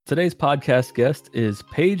Today's podcast guest is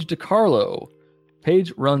Paige DiCarlo.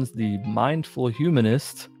 Paige runs the Mindful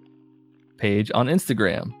Humanist page on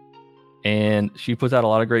Instagram, and she puts out a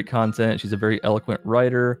lot of great content. She's a very eloquent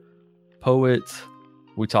writer, poet.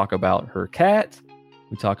 We talk about her cat.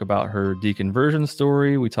 We talk about her deconversion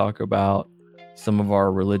story. We talk about some of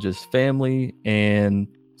our religious family and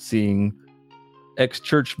seeing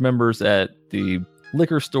ex-church members at the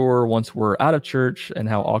liquor store once we're out of church and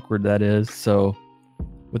how awkward that is. So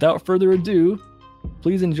without further ado,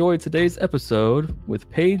 please enjoy today's episode with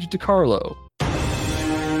Paige DiCarlo.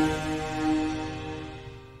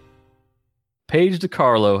 Paige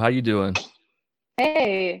DiCarlo, how you doing?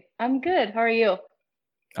 Hey, I'm good. How are you?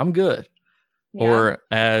 I'm good. Yeah. Or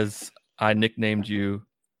as I nicknamed you,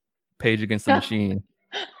 Paige Against the Machine.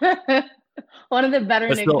 One of the better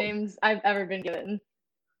nicknames I've ever been given.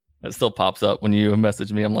 That still pops up when you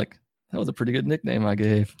message me. I'm like, that was a pretty good nickname I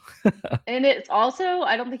gave. And it's also,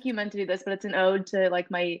 I don't think you meant to do this, but it's an ode to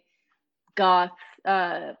like my goth,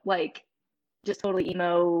 like just totally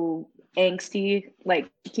emo, angsty,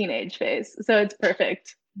 like teenage phase. So it's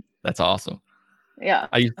perfect. That's awesome. Yeah.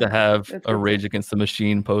 I used to have a Rage Against the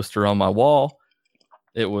Machine poster on my wall.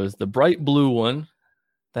 It was the bright blue one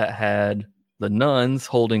that had the nuns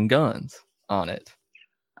holding guns on it.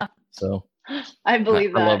 So I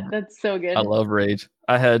believe that's so good. I love Rage.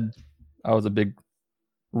 I was a big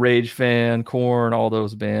Rage fan, Korn, all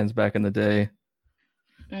those bands back in the day.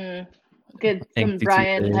 Good. From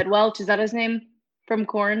Brian Headwelch, is that his name? From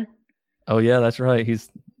Korn? Oh yeah, that's right.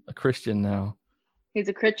 He's a Christian now. He's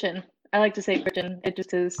a Christian. I like to say Christian. It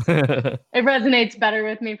just is. It resonates better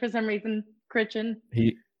with me for some reason. Christian.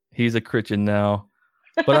 He's a Christian now,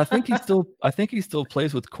 but I think he still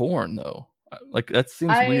plays with Korn though. Like that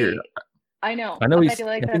seems weird. I know. I know I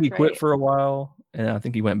think he quit for a while, and I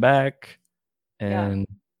think he went back, and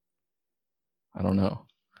I don't know.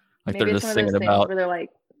 Like maybe they're just singing about. Where they're like,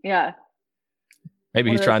 yeah. Maybe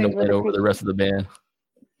he's trying to win over the rest of the band.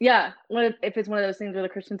 Yeah. What if it's one of those things where the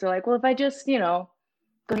Christians are like, well, if I just,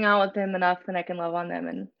 going out with them enough, then I can love on them,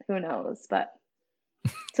 and who knows? But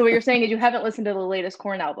so what you're saying is you haven't listened to the latest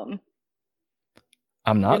Korn album.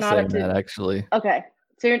 I'm not saying that actually. Okay.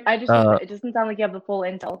 So it doesn't sound like you have the full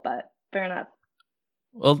intel, but fair enough.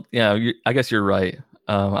 Well, yeah, I guess you're right.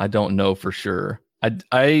 I don't know for sure.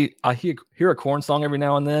 I hear a Korn song every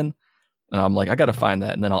now and then, and I'm like, I got to find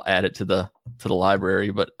that, and then I'll add it to the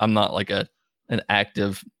library. But I'm not like an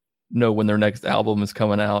active know when their next album is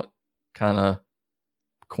coming out kind of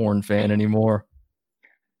Korn fan anymore.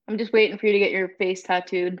 I'm just waiting for you to get your face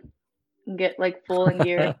tattooed and get like full in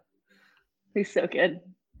gear. He's so good.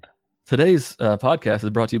 Today's podcast is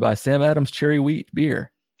brought to you by Sam Adams Cherry Wheat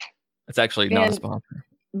Beer. It's actually not a sponsor.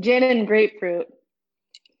 Gin and grapefruit.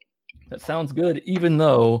 That sounds good, even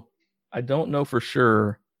though I don't know for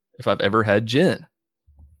sure if I've ever had gin.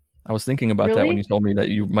 I was thinking about that when you told me that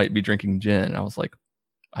you might be drinking gin. I was like,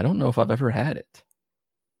 I don't know if I've ever had it.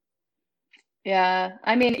 Yeah,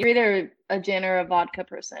 I mean, you're either a gin or a vodka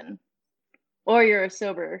person, or you're a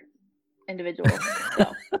sober individual.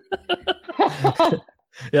 So.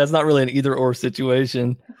 Yeah, it's not really an either or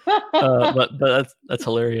situation, but that's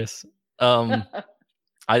hilarious. I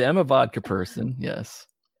am a vodka person, yes,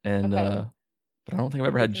 and but I don't think I've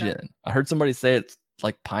ever had gin. I heard somebody say it's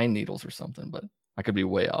like pine needles or something, but I could be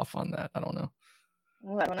way off on that. I don't know.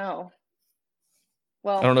 Well, I don't know.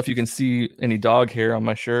 Well, I don't know if you can see any dog hair on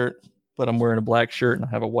my shirt, but I'm wearing a black shirt and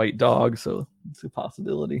I have a white dog, so it's a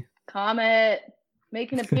possibility. Comet,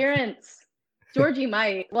 make an appearance. Georgie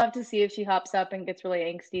might. We'll have to see if she hops up and gets really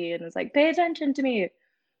angsty and is like, pay attention to me.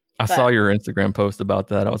 I saw your Instagram post about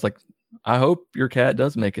that. I was like, I hope your cat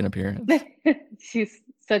does make an appearance. She's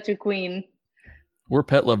such a queen. We're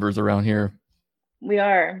pet lovers around here. We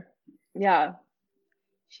are. Yeah.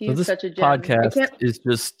 She's such a gem. Podcast is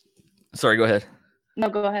just... Sorry, go ahead. No,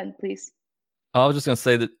 go ahead, please. I was just going to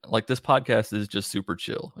say that like this podcast is just super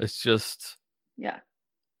chill. It's just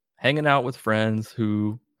hanging out with friends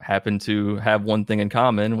who happen to have one thing in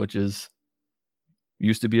common, which is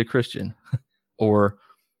used to be a Christian. Or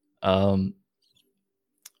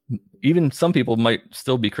even some people might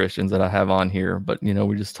still be Christians that I have on here, but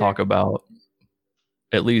we just talk about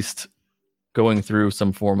at least going through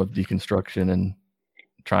some form of deconstruction and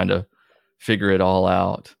trying to figure it all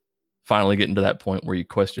out. Finally getting to that point where you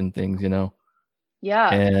question things,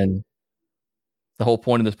 Yeah. And the whole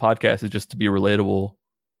point of this podcast is just to be relatable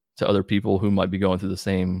to other people who might be going through the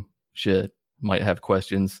same shit, might have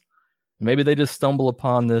questions. Maybe they just stumble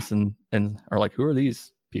upon this and are like, who are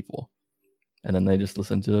these people? And then they just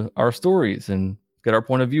listen to our stories and get our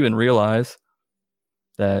point of view and realize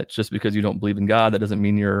that just because you don't believe in God, that doesn't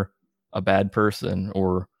mean you're a bad person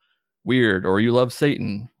or weird, or you love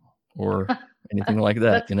Satan, or anything like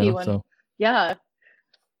that, That's a key one. So Yeah.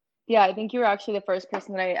 Yeah, I think you were actually the first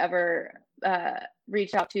person that I ever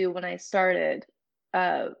reached out to when I started.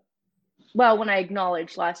 Well, when I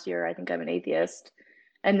acknowledged last year, I think I'm an atheist,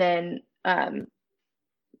 and then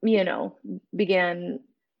began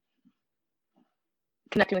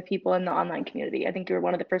connecting with people in the online community. I think you were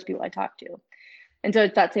one of the first people I talked to. And so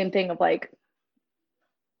it's that same thing of like,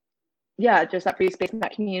 yeah, just that free space in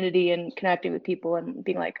that community and connecting with people and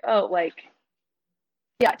being like, oh, like,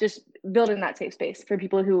 yeah, just building that safe space for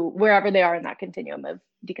people who, wherever they are in that continuum of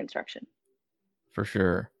deconstruction. For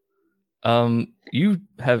sure. You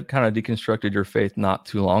have kind of deconstructed your faith not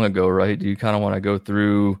too long ago, right? Do you kind of want to go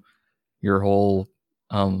through your whole,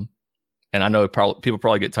 and I know people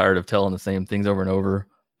probably get tired of telling the same things over and over,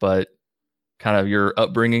 but kind of your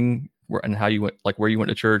upbringing and how you went, like where you went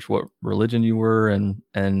to church, what religion you were,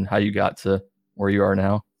 and how you got to where you are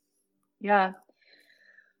now. Yeah.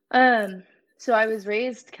 So I was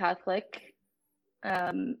raised Catholic,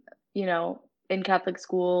 in Catholic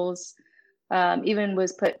schools, even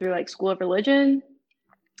was put through like School of Religion,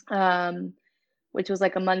 which was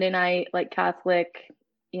like a Monday night, like Catholic,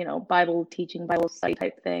 Bible teaching, Bible study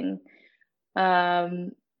type thing.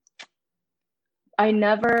 I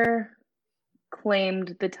never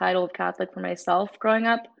claimed the title of Catholic for myself growing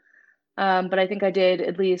up, but I think I did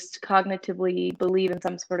at least cognitively believe in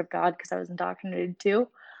some sort of God because I was indoctrinated too.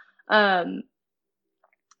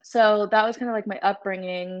 So that was kind of like my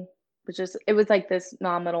upbringing, it was like this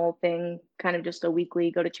nominal thing, kind of just a weekly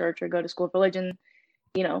go to church or go to School of Religion,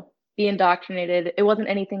 be indoctrinated. It wasn't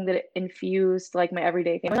anything that infused like my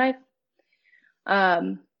everyday family life.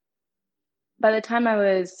 By the time I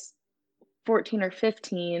was 14 or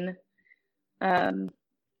 15, I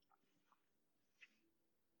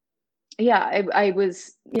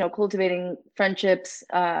was, cultivating friendships,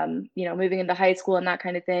 moving into high school and that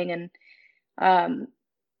kind of thing. And,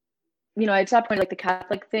 I stopped going to like the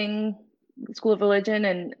Catholic thing, School of Religion,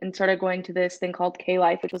 and started going to this thing called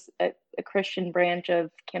K-Life, which was a Christian branch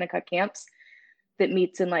of Kanakuk camps that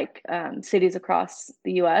meets in like cities across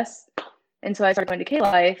the US. And so I started going to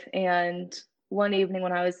K-Life, and one evening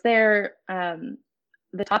when I was there,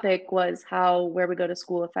 the topic was how where we go to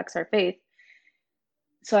school affects our faith.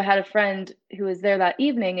 So I had a friend who was there that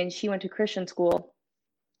evening, and she went to Christian school.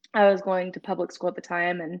 I was going to public school at the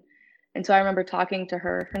time, and so I remember talking to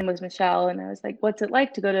her. Her name was Michelle, and I was like, "What's it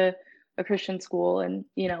like to go to a Christian school?" And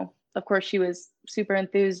of course, she was super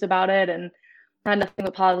enthused about it and had nothing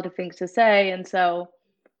but positive things to say. And so,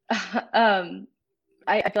 I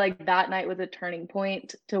feel like that night was a turning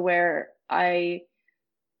point to where I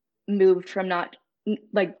moved from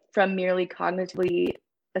from merely cognitively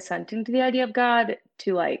assenting to the idea of God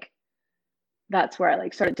to like, that's where I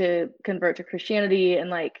like started to convert to Christianity and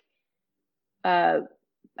like,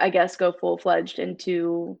 I guess go full-fledged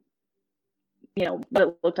into, what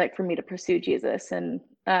it looked like for me to pursue Jesus. And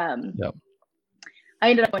I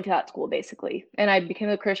ended up going to that school basically, and I became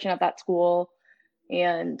a Christian at that school.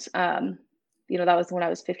 And that was when I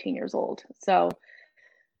was 15 years old. So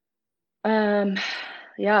from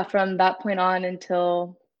that point on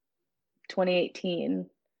until 2018,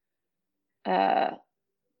 I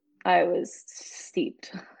was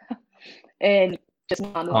steeped in just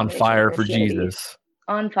on fire for Jesus.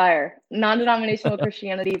 On fire. Non-denominational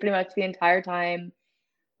Christianity pretty much the entire time.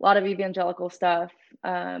 A lot of evangelical stuff,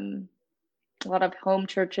 a lot of home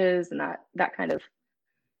churches and that kind of,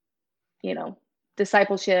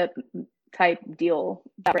 discipleship type deal,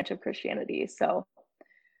 that branch of Christianity. So,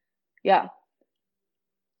 yeah.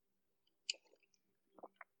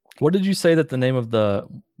 What did you say that the name of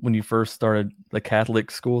when you first started the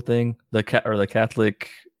Catholic school thing, the Catholic,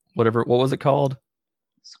 whatever, what was it called?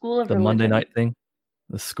 School of Religion. Monday night thing?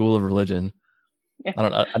 The School of Religion. Yeah. I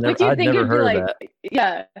don't know. I'd never heard of that.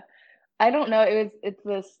 Yeah. I don't know. It's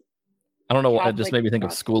this. I don't know why. It just made me think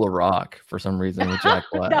of School of Rock for some reason with Jack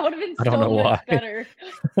Black. That would have been so much better.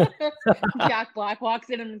 Jack Black walks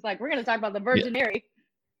in and is like, "We're going to talk about the Virgin Mary."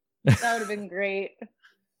 That would have been great.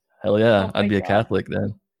 Hell yeah. I'd be a Catholic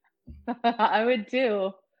then. I would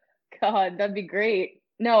too. God, that'd be great.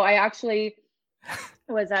 No, I actually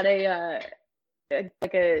was at a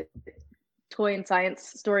toy and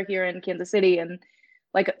science store here in Kansas City, and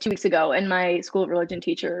like 2 weeks ago, and my School of Religion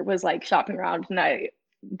teacher was like shopping around, and I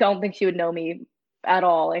don't think she would know me at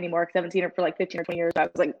all anymore because I haven't seen her for like 15 or 20 years. I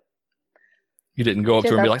was like, you didn't go up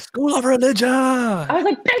to her and be like, "School of Religion." I was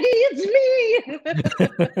like, "Peggy, it's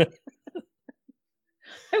me."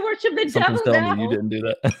 I worship the devil now. Something's telling me you didn't do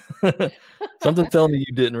that. Something's telling me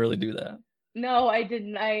you didn't really do that. No, I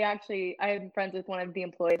didn't. I'm friends with one of the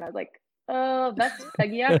employees, and I was like, Oh, that's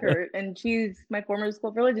Peggy Eckert, and she's my former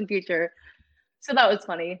school of religion teacher. So that was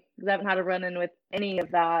funny because I haven't had a run-in with any of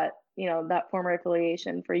that, that former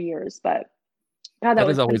affiliation for years. But God, that That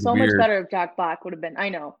would is have been always so much weird. better if Jack Black would have been. I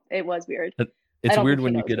know it was weird. I It's don't weird think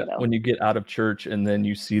she knows me though. when you get out of church and then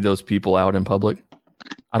you see those people out in public.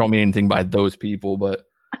 I don't mean anything by those people, but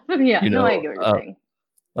Yeah, no, I get what you're saying.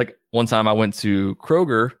 like one time I went to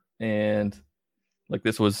Kroger and like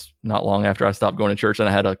this was not long after I stopped going to church and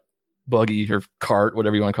I had a buggy or cart,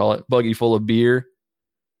 whatever you want to call it, buggy full of beer.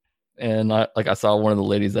 And I saw one of the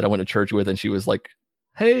ladies that I went to church with and she was like,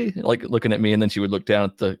 hey, like looking at me, and then she would look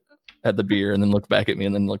down at the beer and then look back at me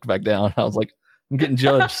and then look back down. I was like, I'm getting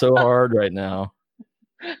judged so hard right now.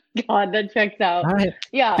 God, that checks out. Right.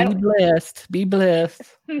 Yeah. Be blessed. Be blessed.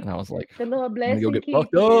 And I was like, the Lord I'm bless gonna go and get keep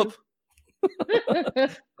fucked you. up. I'm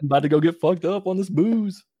about to go get fucked up on this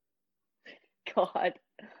booze. God,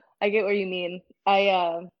 I get what you mean.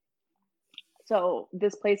 So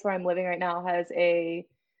this place where I'm living right now has a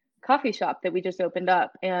coffee shop that we just opened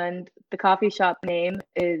up, and the coffee shop name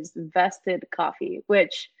is Vested Coffee,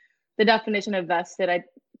 which the definition of vested, I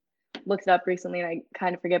looked it up recently and I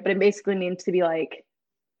kind of forget, but it basically means to be like,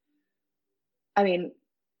 I mean,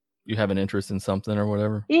 you have an interest in something or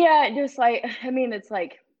whatever. Yeah, just like, I mean, it's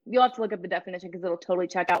like you'll have to look up the definition because it'll totally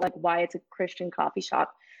check out like why it's a Christian coffee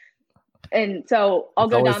shop. And so I'll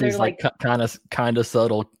go down there to like kind of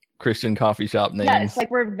subtle Christian coffee shop names. Yeah, it's like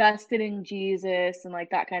we're vested in Jesus and like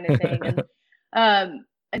that kind of thing. And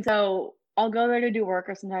so I'll go there to do work,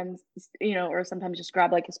 or sometimes just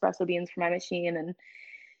grab like espresso beans for my machine. And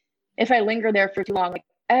if I linger there for too long, like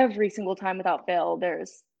every single time without fail,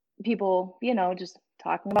 there's people, just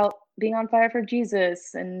talking about being on fire for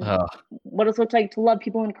Jesus and what it looks like to love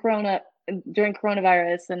people during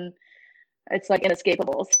coronavirus, and it's like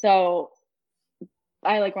inescapable. So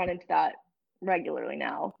I like run into that regularly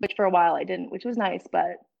now, which for a while I didn't, which was nice,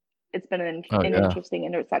 but it's been an interesting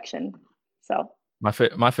intersection. So my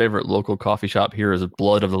favorite local coffee shop here is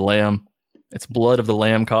Blood of the Lamb. It's Blood of the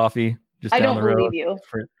Lamb coffee. Just down the road. I don't believe you.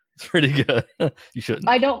 It's pretty good. You shouldn't.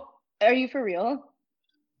 I don't. Are you for real?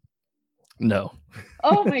 No.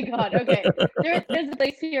 Oh my God. Okay. There's a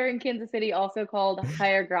place here in Kansas City also called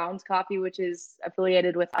Higher Grounds Coffee, which is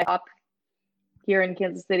affiliated with IHOP here in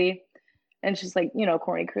Kansas City. And it's just like,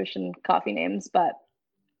 corny Christian coffee names. But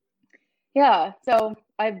yeah, so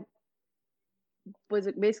I was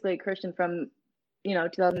basically a Christian from,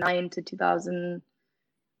 2009 to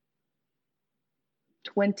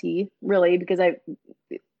 2020, really, because I,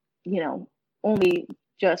 only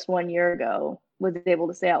just 1 year ago was able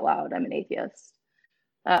to say out loud I'm an atheist.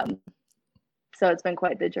 So it's been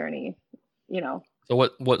quite the journey, So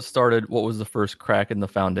what was the first crack in the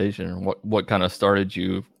foundation? What kind of started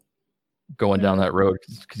you going down that road?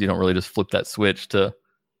 Because you don't really just flip that switch to,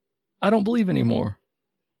 I don't believe anymore.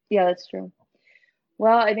 Yeah, that's true.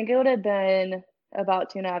 Well, I think it would have been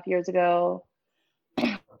about 2.5 years ago,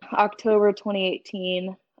 October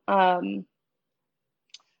 2018.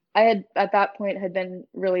 I had at that point had been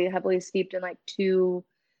really heavily steeped in like two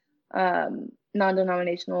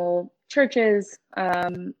non-denominational churches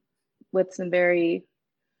with some very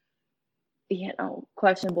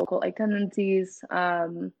questionable cult-like tendencies,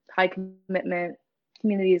 high commitment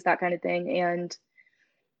communities, that kind of thing. And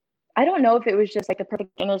I don't know if it was just like the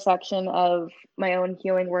perfect intersection of my own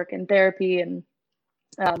healing work and therapy, and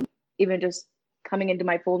even just coming into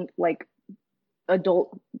my full like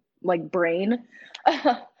adult like brain.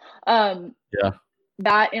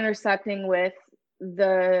 That intersecting with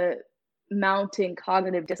the mounting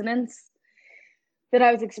cognitive dissonance that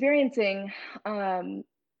I was experiencing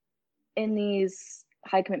in these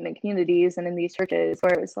high commitment communities and in these churches,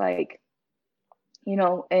 where it was like,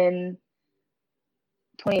 in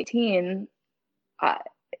 2018,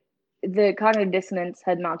 the cognitive dissonance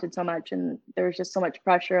had mounted so much, and there was just so much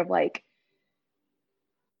pressure of like,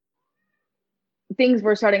 things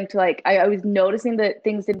were starting to like, I was noticing that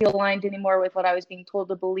things didn't feel aligned anymore with what I was being told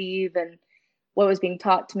to believe and what was being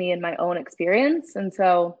taught to me in my own experience. And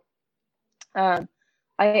so I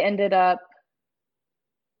ended up,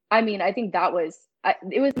 I think that was,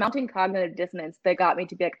 it was mounting cognitive dissonance that got me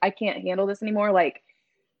to be like, I can't handle this anymore. Like,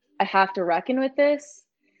 I have to reckon with this.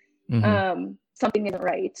 Mm-hmm. Something isn't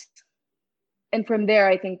right. And from there,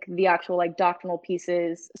 I think the actual like doctrinal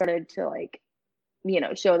pieces started to like,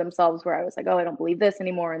 show themselves, where I was like, oh, I don't believe this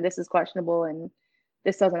anymore, and this is questionable, and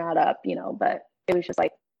this doesn't add up, but it was just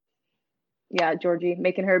like, yeah, Georgie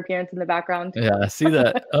making her appearance in the background. Yeah, I see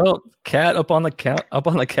that. Oh, cat up on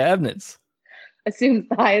the cabinets. Assumes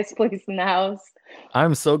the highest place in the house.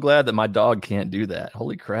 I'm so glad that my dog can't do that.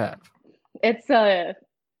 Holy crap. It's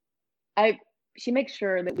she makes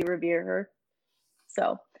sure that we revere her.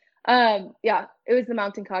 So yeah, it was the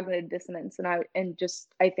mounting cognitive dissonance, and I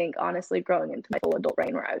think honestly growing into my full adult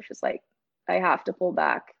brain where I was just like, I have to pull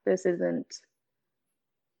back. This isn't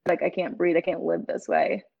like, I can't breathe, I can't live this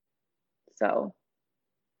way. So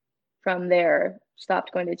from there,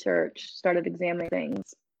 stopped going to church, started examining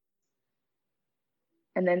things,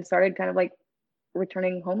 and then started kind of like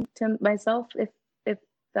returning home to myself, if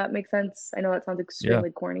that makes sense. I know that sounds extremely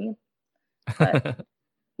corny, but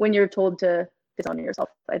when you're told to disown yourself,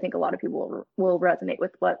 I think a lot of people will resonate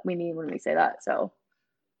with what we mean when we say that. So,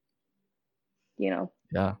 yeah,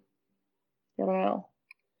 I don't know.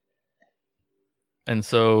 And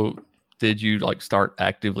so did you like start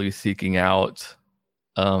actively seeking out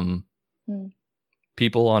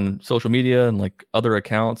people on social media and like other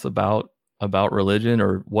accounts about religion,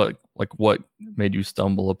 or what made you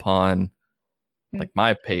stumble upon like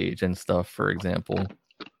my page and stuff, for example?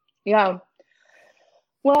 Yeah.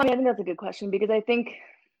 Well, I think that's a good question, because I think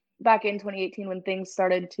back in 2018 when things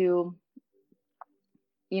started to,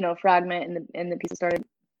 fragment and the pieces started,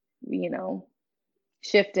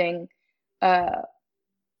 shifting, I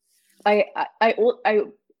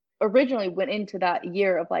originally went into that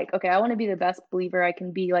year of like, okay, I want to be the best believer I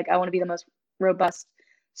can be. Like, I want to be the most robust,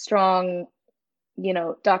 strong,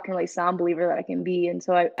 doctrinally sound believer that I can be. And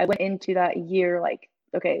so I went into that year like,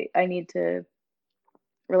 okay, I need to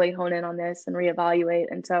really hone in on this and reevaluate.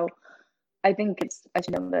 And so I think I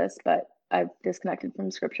should know this, but I've disconnected from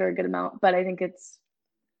scripture a good amount, but I think it's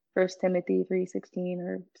 1 Timothy 3:16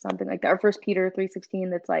 or something like that, or 1 Peter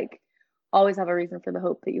 3:16. That's like, always have a reason for the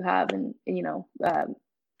hope that you have, and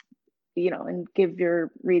and give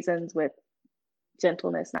your reasons with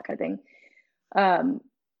gentleness, that kind of thing.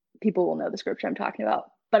 People will know the scripture I'm talking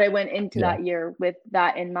about. But I went into that year with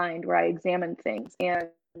that in mind, where I examined things, and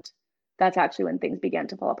that's actually when things began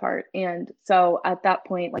to fall apart. And so at that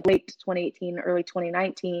point, like late 2018, early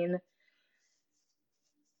 2019,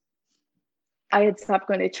 I had stopped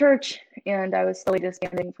going to church, and I was slowly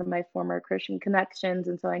disbanding from my former Christian connections.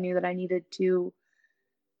 And so I knew that I needed to,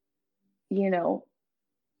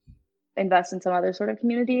 invest in some other sort of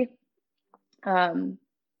community. And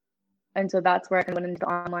so that's where I went into the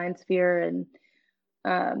online sphere and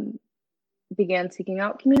began seeking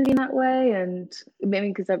out community in that way. And maybe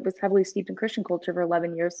because I was heavily steeped in Christian culture for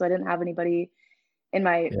 11 years, so I didn't have anybody in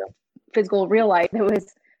my physical real life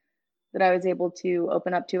that I was able to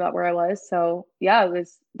open up to about where I was. So yeah, it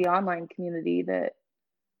was the online community that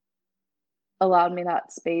allowed me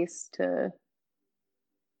that space to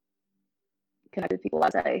connect with people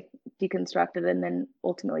as I deconstructed and then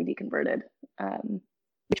ultimately deconverted,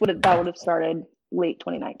 which would have started late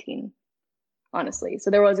 2019, honestly.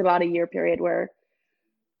 So there was about a year period where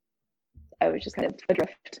I was just kind of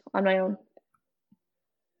adrift on my own.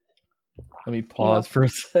 Let me pause for a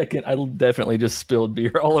second. I definitely just spilled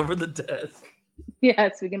beer all over the desk.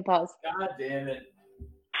 Yes, we can pause. God damn it.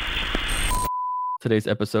 Today's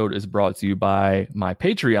episode is brought to you by my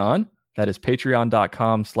Patreon. That is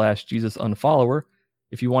patreon.com/JesusUnfollower.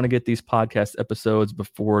 If you want to get these podcast episodes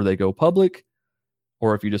before they go public,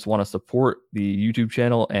 or if you just want to support the YouTube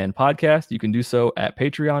channel and podcast, you can do so at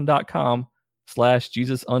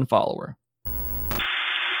patreon.com/JesusUnfollower.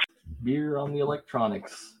 Beer on the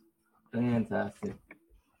electronics. Fantastic.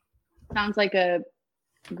 Sounds like a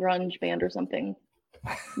grunge band or something.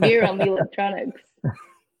 Beer on the electronics.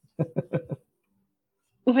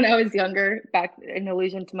 When I was younger, back in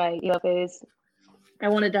allusion to my emo phase, I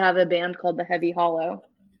wanted to have a band called the Heavy Hollow.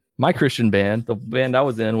 My Christian band, the band I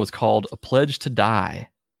was in, was called A Pledge to Die.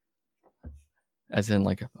 As in,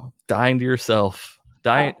 like, dying to yourself.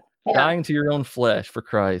 Dying to your own flesh for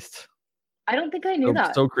Christ. I don't think I knew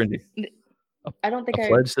that. So cringy. I don't think I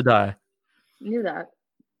Pledge to Die. Knew that.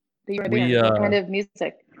 You were what kind of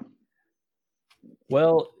music?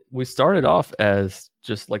 Well, we started off as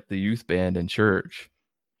just like the youth band in church,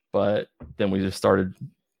 but then we just started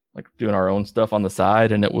like doing our own stuff on the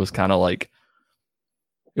side, and it was kind of like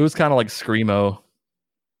screamo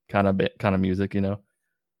kind of music,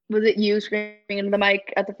 Was it you screaming into the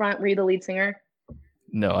mic at the front? Were you the lead singer?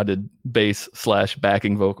 No, I did bass /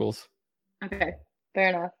 backing vocals. Okay, fair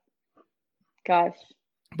enough. Gosh.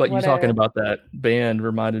 But you talking about that band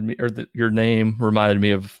reminded me, or your name reminded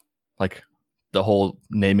me of like the whole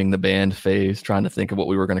naming the band phase, trying to think of what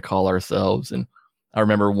we were going to call ourselves. And I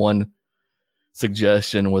remember one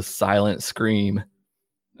suggestion was Silent Scream.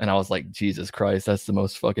 And I was like, Jesus Christ, that's the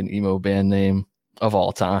most fucking emo band name of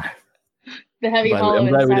all time. The Heavy Hollow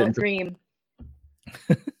and Silent Scream.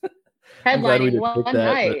 Headlining one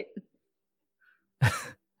night.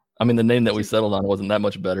 I mean, the name that we settled on wasn't that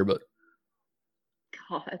much better, but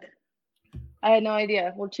God. I had no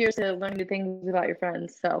idea. Well, cheers to learning new things about your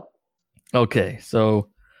friends. So, Okay, so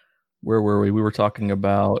where were we? We were talking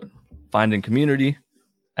about finding community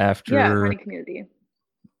yeah, after, finding community.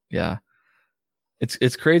 yeah.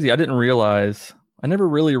 It's crazy. I never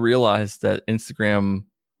really realized that Instagram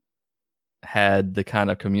had the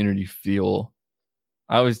kind of community feel.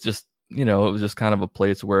 I was just, it was just kind of a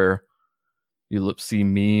place where you see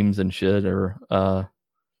memes and shit, or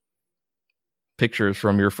pictures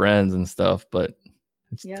from your friends and stuff, but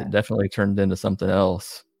it's Yeah. definitely turned into something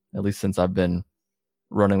else, at least since I've been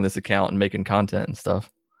running this account and making content and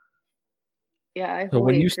stuff. Yeah, I So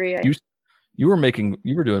when fully agree. you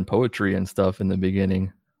were doing poetry and stuff in the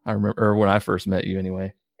beginning. I remember, or when I first met you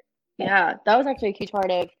anyway. Yeah, that was actually a huge part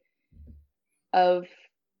of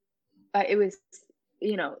it was,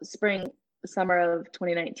 spring, summer of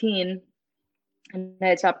 2019, and I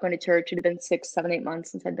had stopped going to church. It had been 6, 7, 8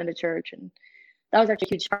 months since I'd been to church, and that was actually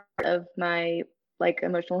a huge part of my like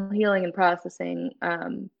emotional healing and processing.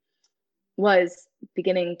 Was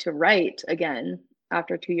beginning to write again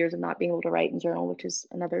after 2 years of not being able to write and journal, which is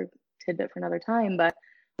another tidbit for another time. But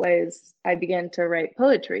was I began to write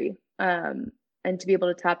poetry, and to be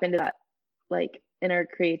able to tap into that like inner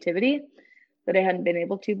creativity that I hadn't been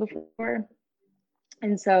able to before.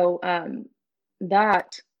 And so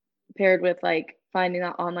that paired with like finding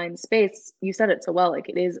that online space, you said it so well, like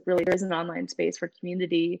it is really, there is an online space for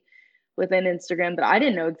community within Instagram that I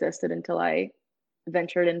didn't know existed until I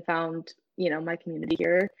ventured and found, my community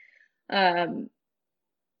here. Um,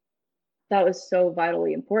 that was so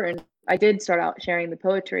vitally important. I did start out sharing the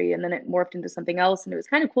poetry, and then it morphed into something else. And it was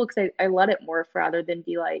kind of cool because I let it morph rather than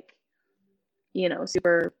be like,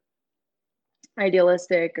 super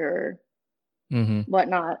idealistic or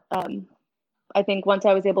whatnot. I think once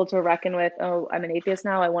I was able to reckon with, oh, I'm an atheist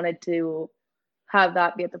now, I wanted to have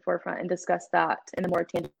that be at the forefront and discuss that in a more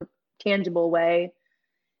tangible way.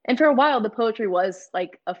 And for a while, the poetry was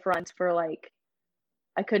like a front for like,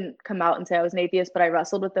 I couldn't come out and say I was an atheist, but I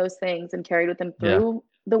wrestled with those things and carried with them Yeah, through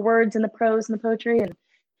the words and the prose and the poetry. And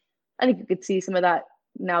I think you could see some of that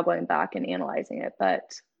now going back and analyzing it. But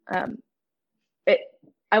it,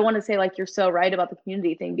 I want to say like you're so right about the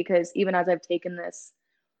community thing, because even as I've taken this,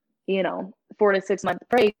 4 to 6 month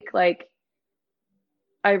break, like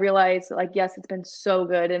I realized like, yes, it's been so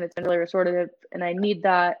good and it's been really restorative, and I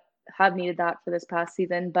have needed that for this past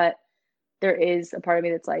season. But there is a part of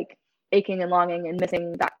me that's like aching and longing and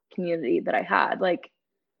missing that community that I had, like,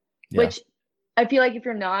 yeah, which I feel like if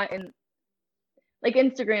you're not in, like,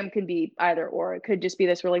 Instagram can be either or. It could just be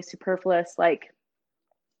this really superfluous, like,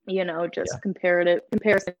 yeah. just comparison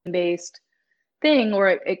based thing, or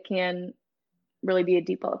it can really be a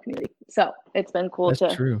deep well community. So it's been cool That's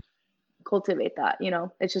to true. cultivate that.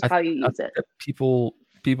 It's just I how think, you I use think it. that people,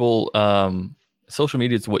 social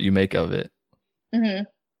media is what you make of it. Mm-hmm.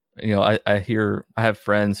 I have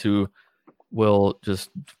friends who will just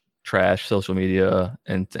trash social media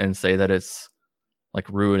and say that it's like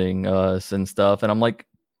ruining us and stuff, and I'm like,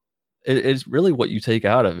 it's really what you take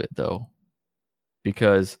out of it though,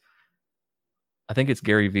 because I think it's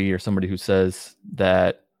Gary Vee or somebody who says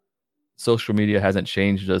that social media hasn't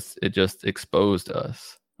changed us, it just exposed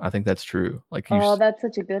us. I think that's true. Like Oh, that's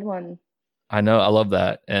such a good one. I know, I love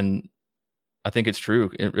that, and I think it's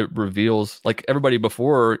true. It reveals, like, everybody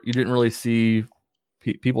before, you didn't really see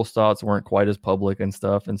people's thoughts weren't quite as public and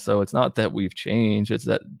stuff, and so it's not that we've changed, it's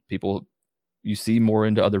that you see more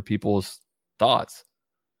into other people's thoughts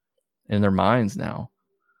in their minds now.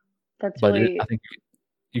 That's But I really, think you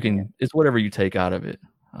yeah, can, it's whatever you take out of it.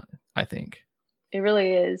 I think. it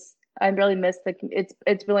really is. I really miss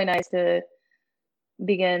it's really nice to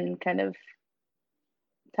begin kind of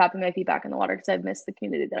tapping my feet back in the water, because I've missed the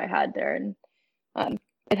community that I had there. And um,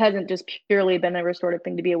 it hasn't just purely been a restorative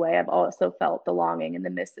thing to be away. I've also felt the longing and the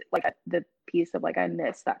miss, like the piece of like, I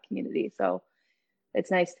miss that community. So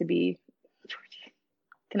it's nice to be I'm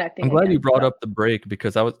connecting glad you again. brought So up the break,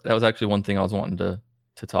 because that was actually one thing I was wanting to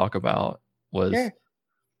talk about, was sure.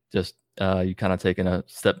 just you kind of taking a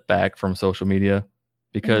step back from social media,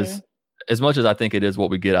 Mm-hmm. because as much as I think it is what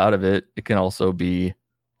we get out of it, it can also be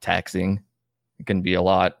taxing. It can be a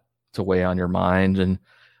lot to weigh on your mind, and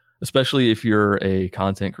especially if you're a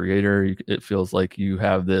content creator, it feels like you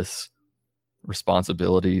have this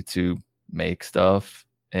responsibility to make stuff,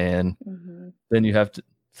 and Mm-hmm. then you have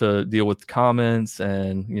to deal with comments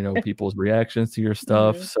and people's reactions to your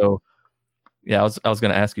stuff. Mm-hmm. So yeah, I was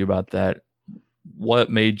going to ask you about that. What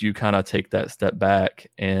made you kind of take that step back,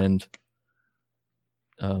 and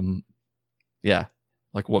um yeah,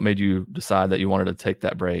 like what made you decide that you wanted to take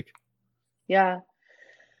that break? Yeah.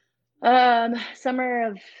 Summer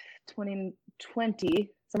of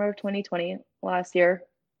 2020. summer of 2020 last year.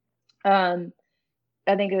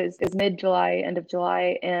 I think it was mid-July, end of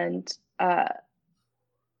July, and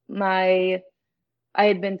my I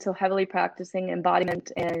had been so heavily practicing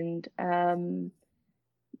embodiment and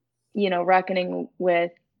reckoning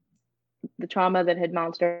with the trauma that had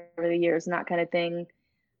mounted over the years and that kind of thing,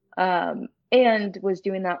 and was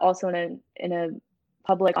doing that also in a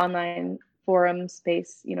public online forum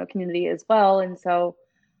space, community as well. And so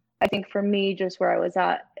I think for me, just where I was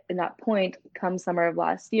at in that point, come summer of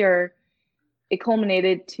last year, it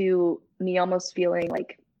culminated to me almost feeling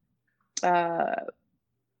like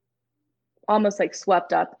almost like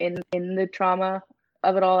swept up in the trauma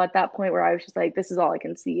of it all at that point, where I was just like, this is all I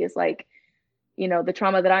can see is like, the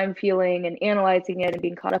trauma that I'm feeling, and analyzing it and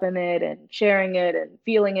being caught up in it and sharing it and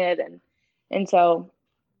feeling it. And so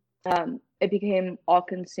it became all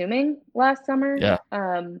consuming last summer. Yeah.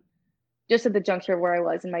 Just at the juncture where I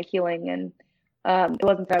was in my healing. And it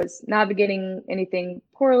wasn't that I was navigating anything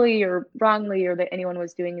poorly or wrongly, or that anyone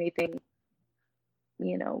was doing anything,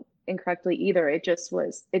 incorrectly either. It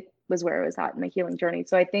was where I was at in my healing journey.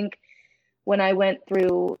 So I think when I went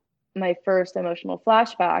through my first emotional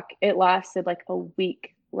flashback, it lasted like a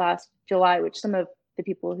week last July, which some of the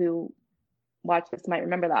people who watch this might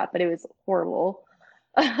remember that, but it was horrible.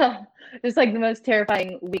 Just like the most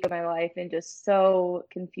terrifying week of my life, and just so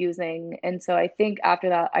confusing. And so I think after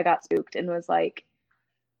that, I got spooked and was like,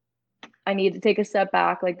 I need to take a step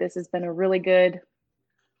back. Like, this has been a really good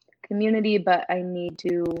community, but I need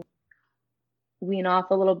to wean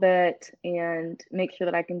off a little bit and make sure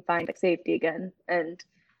that I can find like safety again, and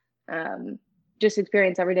just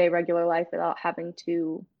experience everyday regular life without having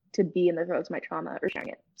to be in the throes of my trauma or sharing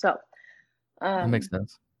it. So That makes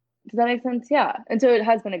sense. Does that make sense? Yeah. And so it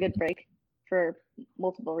has been a good break for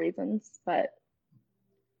multiple reasons, but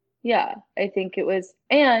yeah, I think it was.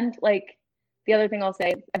 And like, the other thing I'll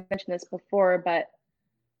say, I've mentioned this before, but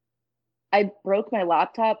I broke my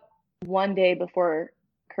laptop one day before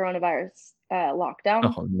coronavirus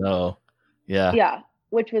lockdown. Oh no. Yeah. Yeah,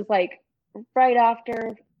 which was like right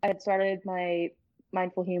after I had started my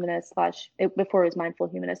mindful humanist before it was mindful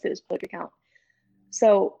humanist, it was poetry count.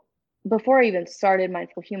 So before I even started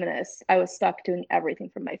mindful humanist, I was stuck doing everything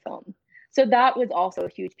from my phone. So that was also a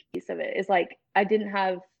huge piece of it. Is like, I didn't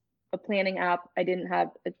have a planning app, I didn't have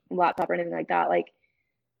a laptop or anything like that. Like,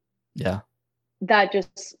 yeah, that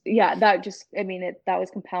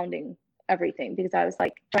was compounding everything, because I was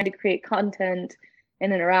like trying to create content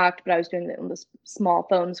and interact, but I was doing it on this small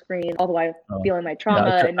phone screen, all the while feeling my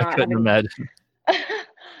trauma and I couldn't imagine.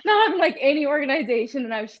 not having like any organization.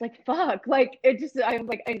 And I was just like, fuck, like I was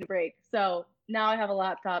like, I need a break. So now I have a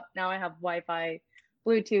laptop, now I have Wi-Fi,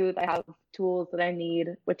 Bluetooth, I have tools that I need,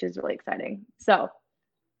 which is really exciting. So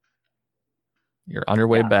you're on your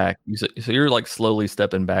way back. So you're like slowly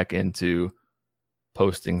stepping back into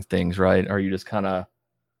posting things, right? Are you just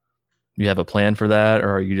you have a plan for that, or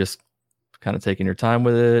are you just kind of taking your time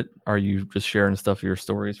with it? Are you just sharing stuff, your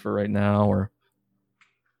stories for right now, or?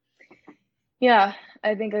 Yeah,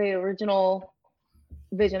 I think the original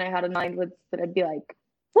vision I had in mind was that I'd be like,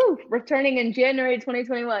 woo, returning in January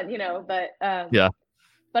 2021,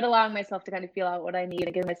 but allowing myself to kind of feel out what I need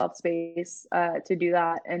and give myself space to do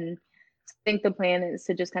that. And I think the plan is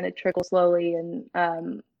to just kind of trickle slowly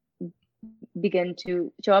and begin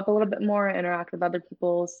to show up a little bit more, interact with other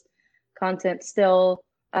people's content still.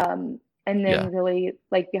 And then really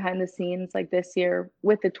like behind the scenes, like this year,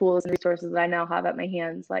 with the tools and resources that I now have at my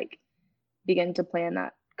hands, like begin to plan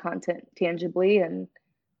that content tangibly and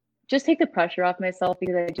just take the pressure off myself,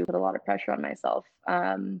 because I do put a lot of pressure on myself.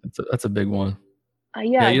 That's a big one.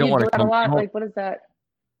 Yeah, you don't want to come a lot. Like, what is that?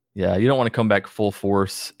 Yeah, you don't want to come back full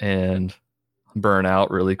force and burn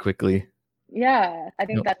out really quickly. Yeah, I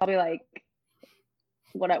think that's probably like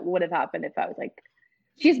what would have happened if I was like,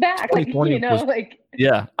 she's back, like,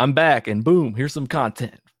 yeah, I'm back, and boom, here's some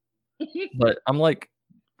content. But I'm like,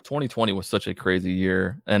 2020 was such a crazy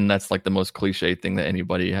year, and that's like the most cliche thing that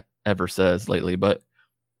anybody ever says lately, but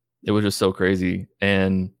it was just so crazy.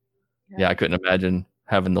 And I couldn't imagine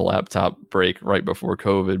having the laptop break right before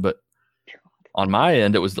COVID. But on my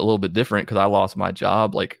end, it was a little bit different, because I lost my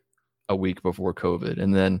job like a week before COVID,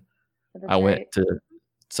 and then I went to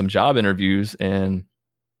some job interviews and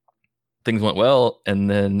things went well, and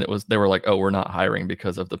then they were like, oh, we're not hiring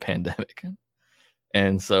because of the pandemic.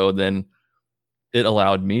 And so then it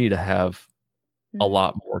allowed me to have a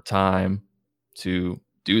lot more time to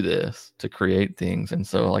do this, to create things. And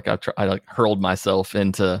so like I like hurled myself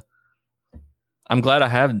into, I'm glad I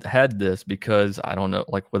have had this, because I don't know,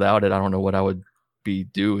 like without it, I don't know what I would be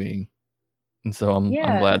doing. And so I'm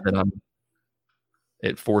glad that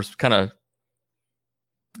it forced, kind of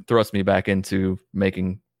thrust me back into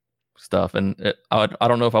making stuff. And I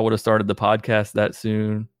don't know if I would have started the podcast that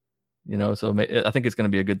soon, so I think it's going to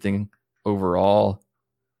be a good thing overall.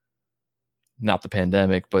 Not the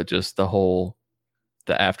pandemic, but just the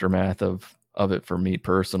aftermath of it for me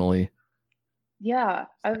personally. Yeah,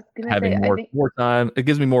 I was gonna Having say, more time, it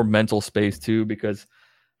gives me more mental space too, because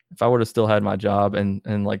if I would have still had my job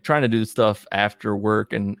and like trying to do stuff after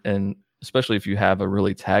work, and especially if you have a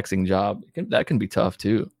really taxing job, that can be tough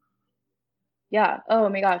too. Yeah. Oh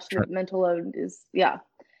my gosh, the mental load is, yeah.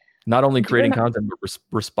 Not only creating content, but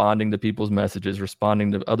responding to people's messages,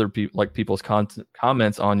 responding to other people, like people's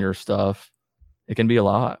comments on your stuff. It can be a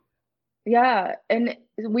lot. Yeah. And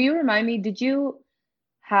will you remind me, did you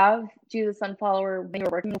have Do the Sunflower when you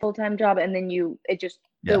were working a full-time job, and then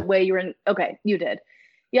the way you were in? Okay, you did.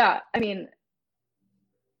 Yeah. I mean,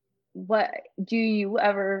 what do you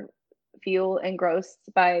ever feel engrossed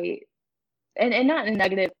by, and not in a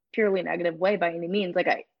negative, purely negative way by any means.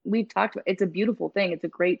 Like we've talked about, it's a beautiful thing. It's a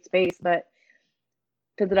great space, but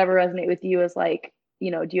does it ever resonate with you as like,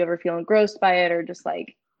 do you ever feel engrossed by it, or just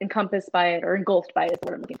like encompassed by it, or engulfed by it is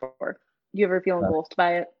what I'm looking for. Do you ever feel engulfed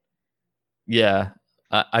by it? Yeah.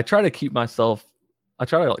 I try to keep myself, I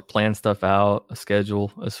try to like plan stuff out, a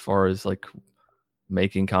schedule as far as like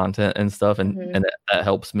making content and stuff. And, and that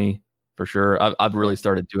helps me for sure. I've really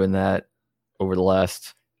started doing that over the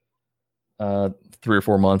last 3 or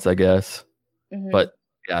 4 months, I guess. But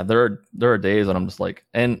yeah, there are days when I'm just like,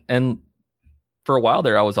 and for a while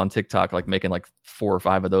there, I was on TikTok, like making like 4 or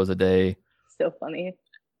 5 of those a day. So funny.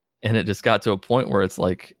 And it just got to a point where it's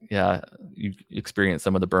like, yeah, you experience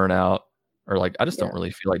some of the burnout, or like, I just don't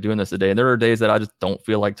really feel like doing this a day. And there are days that I just don't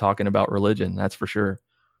feel like talking about religion. That's for sure.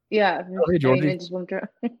 Yeah. Hey, Georgie. I just want to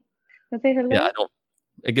say hello. Yeah,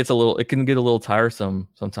 it can get a little tiresome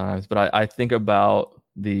sometimes, but I think about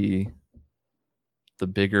the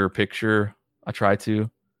bigger picture. I try to,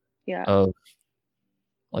 of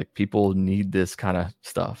like, people need this kind of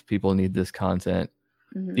stuff. People need this content.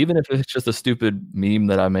 Even if it's just a stupid meme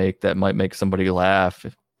that I make that might make somebody laugh,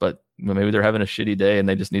 but maybe they're having a shitty day and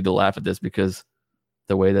they just need to laugh at this because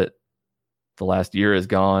the way that the last year has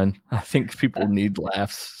gone, I think people need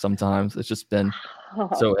laughs sometimes. It's just been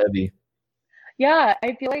so heavy. Yeah,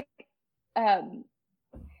 I feel like,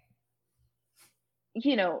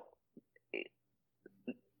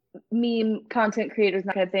 meme content creators,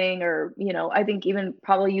 that kind of thing, or, I think even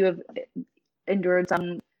probably you have endured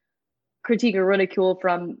some critique or ridicule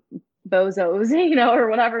from bozos, or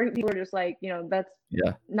whatever. People are just like, that's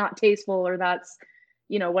not tasteful, or that's,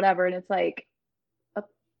 whatever. And it's like,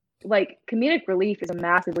 comedic relief is a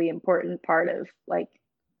massively important part of like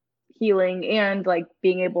healing, and like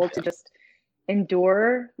being able to just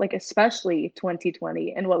endure, like especially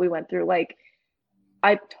 2020 and what we went through. Like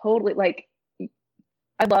I totally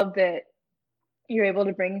I love that you're able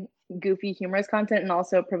to bring goofy, humorous content and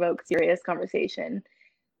also provoke serious conversation.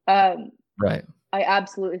 Right. I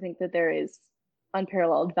absolutely think that there is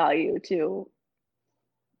unparalleled value to,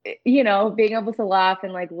 being able to laugh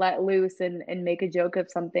and like let loose and make a joke of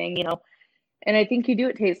something, and I think you do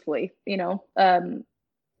it tastefully,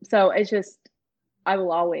 so it's just, I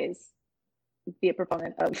will always be a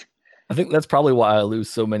proponent of. I think that's probably why I lose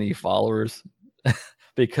so many followers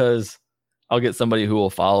because I'll get somebody who will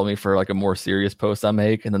follow me for like a more serious post I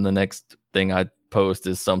make, and then the next thing I post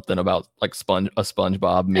is something about like a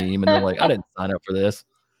SpongeBob meme, and they're like, I didn't sign up for this,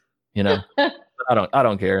 I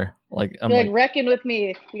don't care. Like, I'm like, reckon with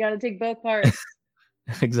me. You got to take both parts.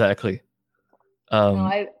 Exactly.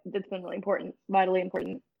 It's been really important, vitally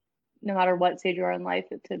important, no matter what stage you are in life,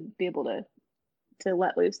 to be able to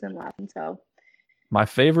let loose and laugh. And so, my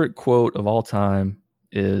favorite quote of all time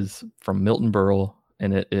is from Milton Berle,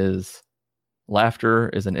 and it is, "Laughter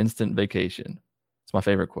is an instant vacation." It's my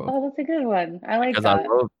favorite quote. Oh, that's a good one. I like that.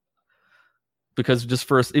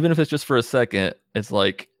 Because even if it's just for a second, it's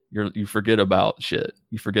like you forget about shit.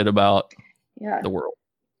 You forget about the world.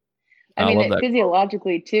 I mean,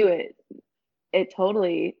 physiologically too, it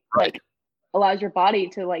totally like allows your body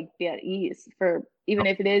to like be at ease for, even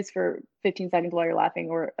if it is for 15 seconds while you're laughing,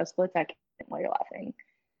 or a split second while you're laughing.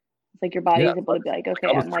 It's like your body is able to be like, okay,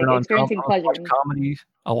 I'm like experiencing pleasure.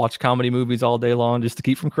 I'll watch comedy movies all day long just to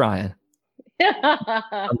keep from crying. Dead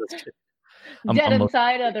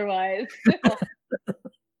inside otherwise.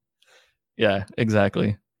 Yeah,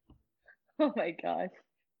 exactly. Oh my gosh.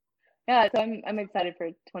 Yeah, so I'm excited for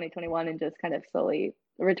 2021 and just kind of slowly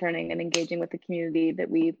returning and engaging with the community that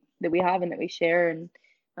we have and that we share. And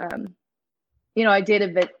I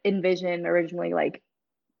did envision originally like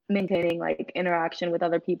maintaining like interaction with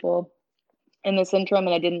other people in this interim,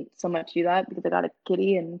 and I didn't so much do that because I got a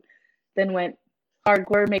kitty and then went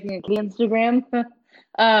hardcore making a kitty Instagram.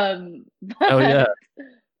 Oh yeah,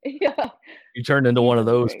 Yeah, you turned into he's one of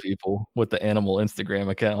really those great. people with the animal Instagram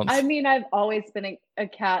accounts. I mean, I've always been a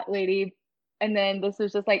cat lady, and then this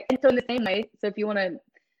was just like, and so in the same way. So if you want to,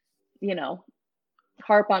 you know,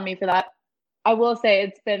 harp on me for that, I will say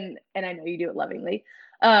it's been, and I know you do it lovingly,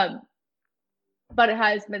 but it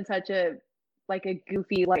has been such a like a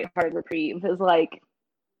goofy, lighthearted reprieve. Is like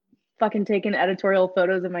fucking taking editorial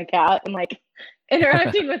photos of my cat and like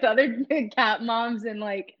interacting with other cat moms and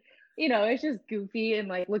like, it's just goofy and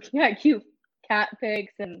like looking at cute cat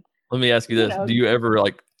pics and Let me ask you this: do you ever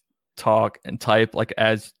like talk and type like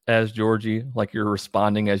as Georgie, like you're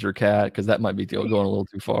responding as your cat? Because that might be going a little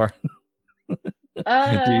too far. Do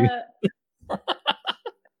you?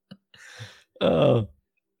 Oh,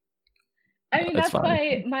 I mean, that's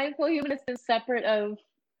why Mindful Humanist is separate of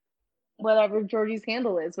whatever Georgie's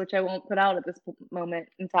handle is, which I won't put out at this moment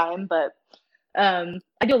in time, but I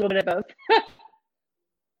do a little bit of both.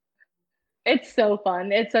 It's so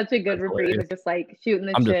fun. It's such a good reprieve. It's just like shooting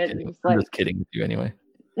the shit. I'm just kidding with you anyway.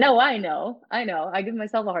 No, I know. I give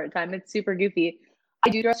myself a hard time. It's super goofy. I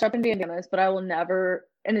do dress up in bandanas, but I will never.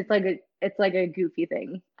 And it's like a goofy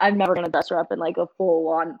thing. I'm never gonna dress her up in like a full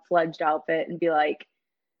on fledged outfit and be like.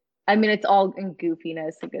 I mean, it's all in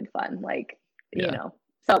goofiness and good fun, like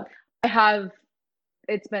So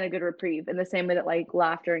it's been a good reprieve in the same way that like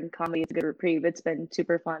laughter and comedy is a good reprieve. It's been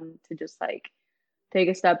super fun to just like take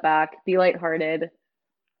a step back, be lighthearted,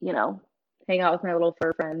 hang out with my little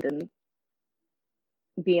fur friend and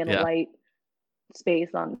be in a light space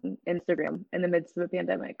on Instagram in the midst of a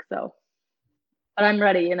pandemic. So, but I'm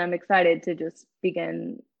ready and I'm excited to just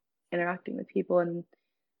begin interacting with people in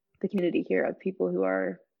the community here of people who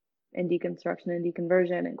are in deconstruction and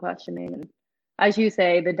deconversion and questioning. And as you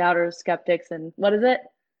say, the doubters, skeptics, and what is it?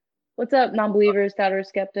 What's up, non-believers, doubters,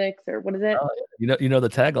 skeptics, or what is it? You know the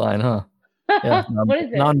tagline, huh? Yeah, what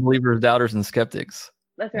is it? Non-believers, doubters, and skeptics.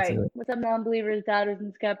 That's right. What's up, non-believers, doubters,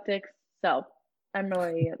 and skeptics? So I'm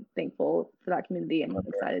really thankful for that community and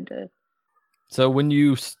excited to. So when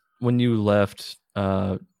you left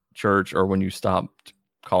church or when you stopped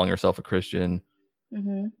calling yourself a Christian,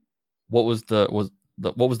 what was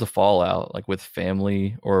the fallout like with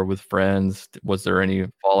family or with friends? Was there any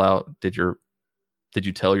fallout? Did you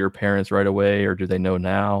tell your parents right away or do they know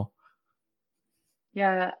now?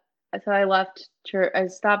 Yeah. So I left church. I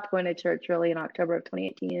stopped going to church really in October of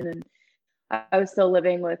 2018. And I was still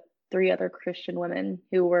living with 3 other Christian women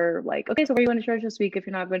who were like, okay, so where are you going to church this week if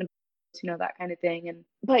you're not going to, that kind of thing.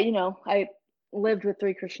 But I lived with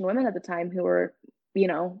 3 Christian women at the time who were,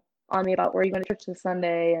 on me about where are you going to church this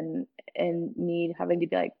Sunday and me having to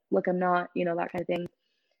be like, look, I'm not, that kind of thing.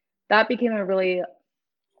 That became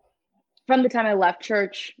from the time I left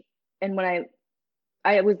church and when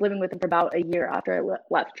I was living with them for about a year after I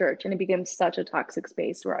left church, and it became such a toxic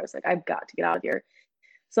space where I was like, I've got to get out of here.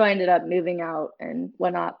 So I ended up moving out and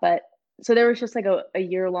whatnot. But so there was just like a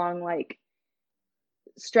year-long like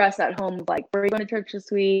stress at home, like where are you going to church this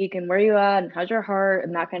week and where are you at and how's your heart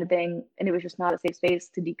and that kind of thing. And it was just not a safe space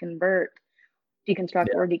to deconstruct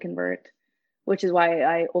or deconvert, which is why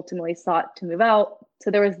I ultimately sought to move out. So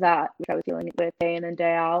there was that, which I was dealing with day in and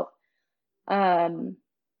day out. And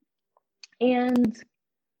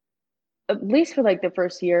at least for like the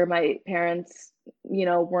first year, my parents,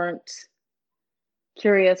 weren't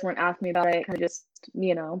curious, weren't asking me about it. Kind of just,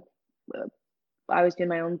 I was doing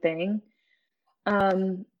my own thing.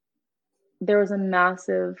 There was a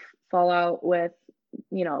massive fallout with,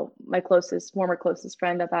 my former closest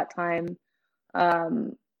friend at that time.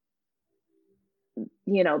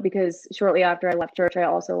 Because shortly after I left church, I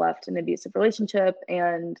also left an abusive relationship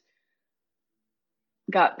and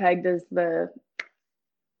got pegged as the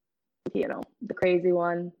crazy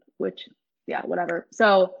one, which, yeah, whatever.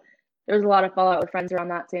 So there was a lot of fallout with friends around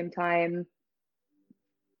that same time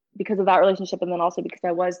because of that relationship. And then also because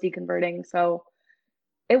I was deconverting. So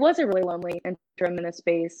it was a really lonely interim in a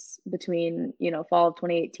space between, fall of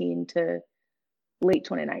 2018 to late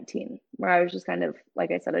 2019, where I was just kind of,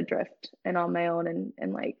 like I said, adrift and on my own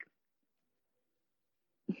and like,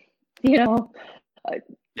 didn't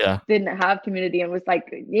have community and was like,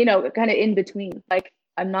 kind of in between. Like,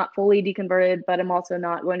 I'm not fully deconverted, but I'm also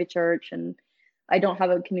not going to church, and I don't have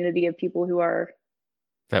a community of people who are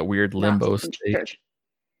that weird limbo state. Church.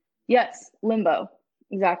 Yes, limbo,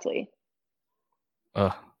 exactly.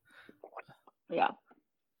 Yeah.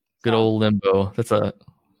 Good old limbo. It's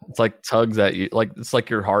like tugs at you. Like it's like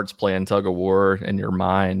your heart's playing tug of war in your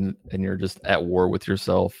mind, and you're just at war with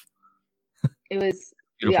yourself. It was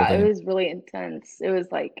it was really intense. It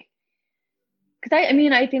was like, because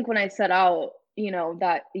I think when I set out,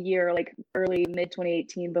 that year, like early mid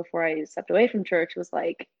 2018, before I stepped away from church, was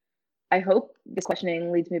like, I hope this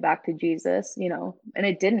questioning leads me back to Jesus, and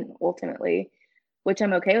it didn't ultimately, which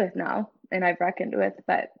I'm okay with now and I've reckoned with,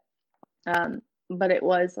 but it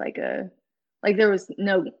was like there was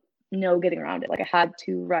no getting around it. Like I had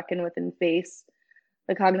to reckon with and face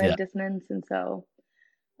the cognitive dissonance. And so,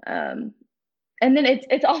 and then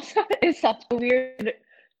it's also, it's such a weird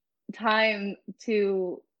time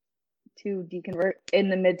to deconvert in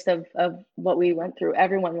the midst of what we went through,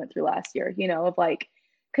 everyone went through last year, of like,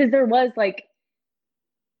 because there was like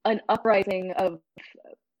an uprising of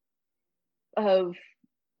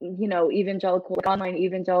evangelical, like online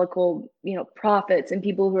evangelical, prophets and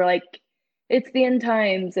people who are like, it's the end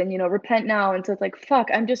times and repent now. And so it's like, fuck,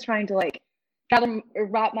 I'm just trying to like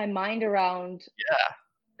wrap my mind around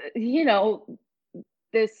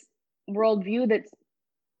this worldview that's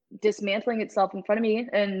dismantling itself in front of me,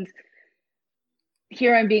 and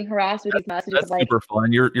here I'm being harassed with these messages. That's like, super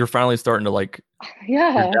fun. You're finally starting to like, you're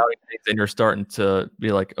doubting things, and you're starting to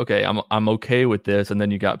be like, okay, I'm okay with this. And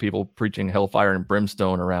then you got people preaching hellfire and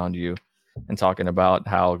brimstone around you, and talking about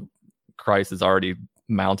how Christ is already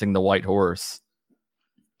mounting the white horse.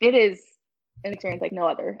 It is an experience like no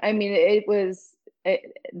other. I mean, it was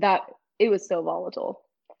so volatile,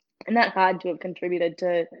 and that had to have contributed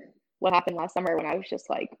to what happened last summer when I was just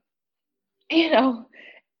like,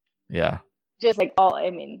 just like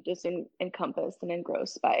just encompassed and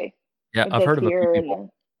engrossed by I've heard of a few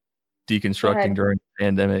people deconstructing during the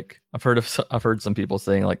pandemic. I've heard some people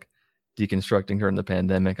saying like deconstructing during the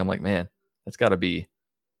pandemic. I'm like, man, that's got to be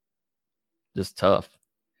just tough.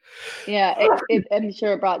 Yeah, I'm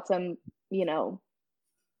sure it brought some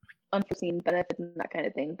unforeseen benefits and that kind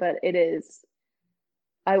of thing, but it is,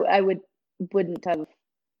 I wouldn't have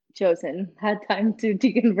had time to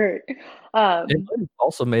deconvert. It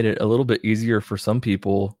also made it a little bit easier for some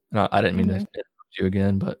people. I didn't mean to interrupt you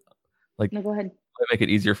again, but like, no, go ahead. It make it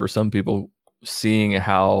easier for some people seeing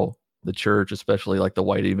how the church, especially like the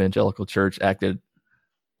white evangelical church, acted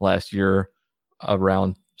last year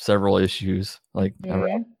around several issues, like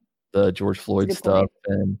around the George Floyd stuff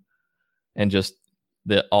and just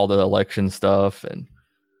all the election stuff, and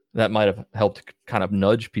that might have helped kind of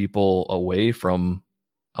nudge people away from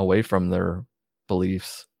their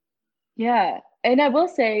beliefs. Yeah. And I will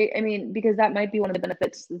say, I mean, because that might be one of the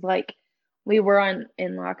benefits, like we were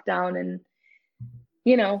in lockdown and,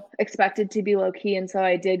 expected to be low key. And so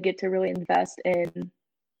I did get to really invest in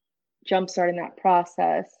jumpstarting that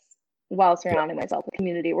process while surrounding myself with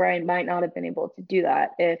community, where I might not have been able to do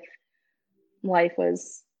that if life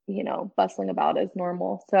was, bustling about as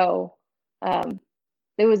normal. So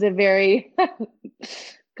it was a very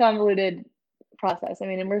convoluted process. I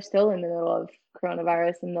mean, and we're still in the middle of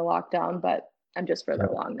coronavirus and the lockdown, but I'm just further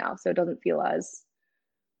along now, so it doesn't feel as,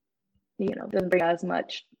 doesn't bring as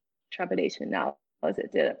much trepidation now as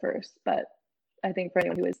it did at first. But I think for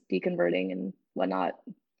anyone who is deconverting and whatnot,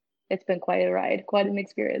 it's been quite a ride, quite an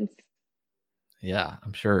experience. Yeah,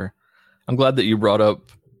 I'm sure. I'm glad that you brought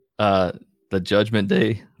up the Judgment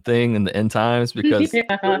Day thing and the end times, because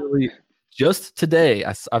literally just today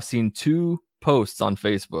I've seen 2 posts on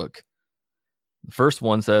Facebook. The first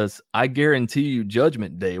one says, "I guarantee you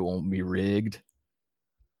Judgment Day won't be rigged."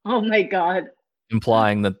 Oh my God.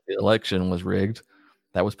 Implying that the election was rigged.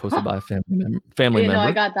 That was posted by a family member.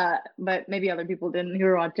 I got that, but maybe other people didn't who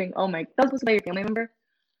were watching. Oh my, that was posted by your family member?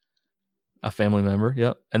 A family member,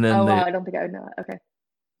 yep. And then wow, I don't think I would know that. Okay.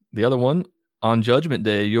 The other one, "On Judgment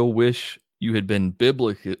Day, you'll wish you had been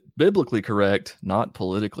biblically correct, not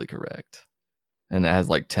politically correct." And it has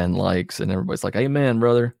like 10 likes, and everybody's like, "Amen,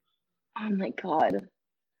 brother." Oh my God.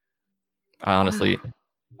 I honestly,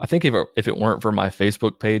 I think if it weren't for my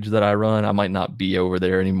Facebook page that I run, I might not be over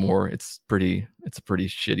there anymore. It's a pretty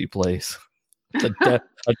shitty place. It's a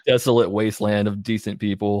desolate wasteland of decent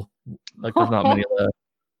people. Like there's not many left.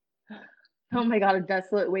 Oh my God, a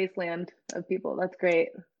desolate wasteland of people. That's great.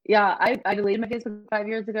 Yeah, I deleted my Facebook 5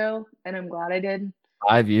 years ago, and I'm glad I did.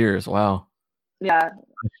 5 years, wow. Yeah.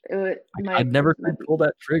 I'd never pull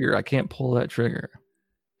that trigger. I can't pull that trigger.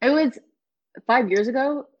 It was 5 years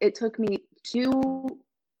ago. It took me 2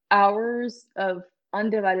 hours of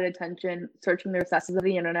undivided attention searching the recesses of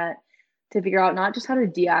the internet to figure out not just how to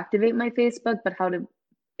deactivate my Facebook, but how to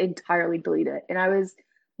entirely delete it. And I was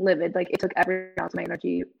livid. Like it took every ounce of my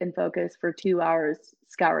energy and focus for 2 hours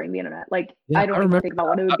scouring the internet. Like I don't even think about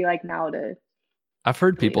what it would be like now to. I've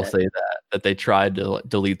heard people say that they tried to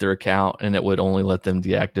delete their account and it would only let them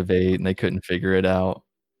deactivate, and they couldn't figure it out.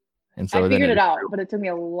 And so I figured it out, but it took me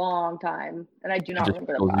a long time, and I do not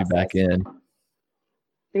remember the process. You back in.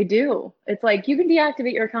 They do. It's like you can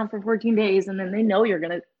deactivate your account for 14 days and then they know you're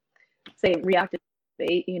going to say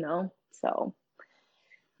reactivate, you know? So,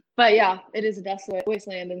 but yeah, it is a desolate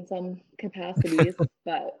wasteland in some capacities,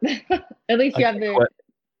 but at least you have the.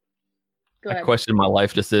 Go I ahead. question my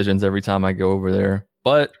life decisions every time I go over there.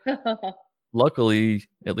 But luckily,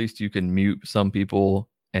 at least you can mute some people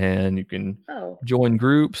and you can join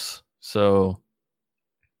groups. So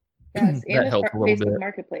yes, and that helps a little Facebook bit.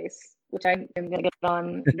 Marketplace, which I am going to get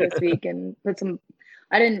on this week and put some.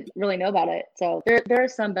 I didn't really know about it, so there are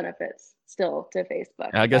some benefits still to Facebook.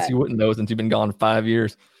 I guess you wouldn't know since you've been gone 5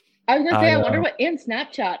 years. I was gonna say, I wonder what. And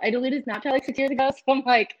Snapchat, I deleted Snapchat like 6 years ago, so I'm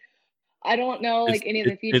like, I don't know like any of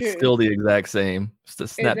the features. It's still the exact same.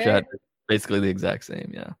 Snapchat is basically the exact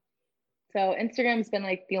same, yeah. So Instagram's been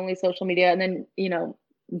like the only social media, and then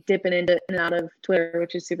dipping into and out of Twitter,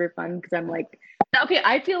 which is super fun because I'm like, okay,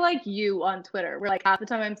 I feel like you on Twitter. Where like half the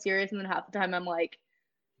time I'm serious, and then half the time I'm like,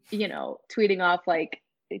 tweeting off like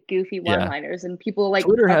goofy one-liners, and people like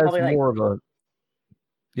Twitter has more of a.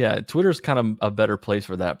 Yeah, Twitter's kind of a better place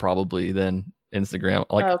for that probably than Instagram.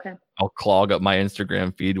 Like, I'll clog up my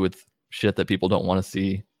Instagram feed with shit that people don't want to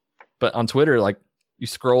see. But on Twitter, like, you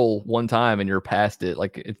scroll one time and you're past it.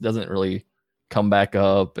 Like, it doesn't really come back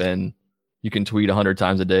up, and you can tweet 100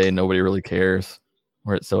 times a day and nobody really cares.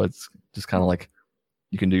 So it's just kind of like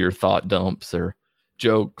you can do your thought dumps or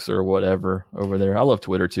jokes or whatever over there. I love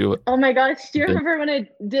Twitter too. Oh my gosh, do you remember when I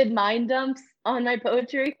did mind dumps on my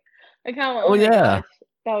poetry account? Oh yeah. Gosh.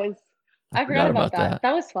 That was, I forgot about that.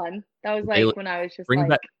 That was fun. That was like when I was just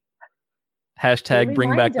like, hashtag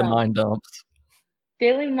bring back the mind dumps.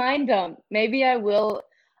 Daily mind dump. Maybe I will.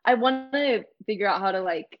 I want to figure out how to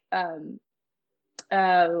like,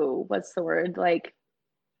 what's the word? Like,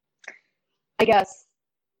 I guess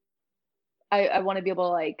I want to be able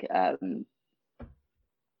to like,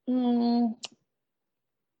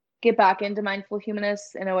 get back into mindful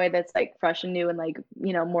humanists in a way that's like fresh and new and like,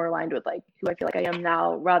 more aligned with like who I feel like I am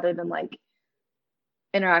now, rather than like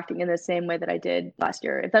interacting in the same way that I did last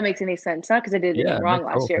year, if that makes any sense. Not because I did anything wrong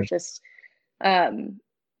last year. It's just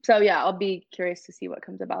so yeah, I'll be curious to see what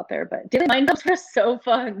comes about there. But daily mind dumps were so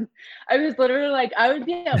fun. I was literally like, I would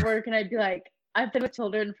be at work and I'd be like, I've been with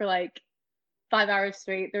children for like 5 hours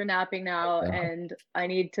straight, they're napping now, and I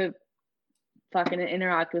need to fucking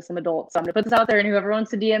interact with some adults. So I'm gonna put this out there, and whoever wants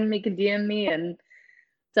to DM me can DM me. And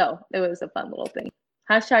so it was a fun little thing.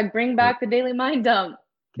 Hashtag bring back the daily mind dump.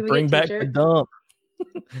 Can we bring back the dump?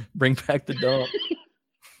 Bring back the dump.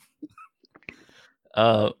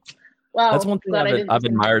 Wow, that's one thing I've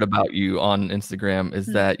admired about you on Instagram is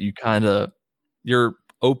that you're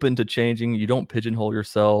open to changing. You don't pigeonhole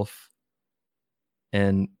yourself,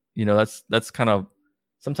 and that's kind of.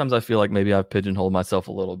 Sometimes I feel like maybe I've pigeonholed myself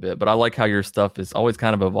a little bit, but I like how your stuff is always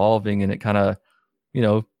kind of evolving, and it kind of,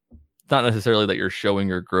 it's not necessarily that you're showing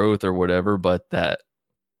your growth or whatever, but that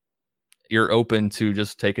you're open to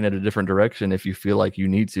just taking it a different direction if you feel like you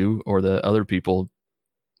need to, or the other people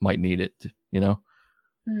might need it,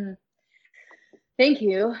 Thank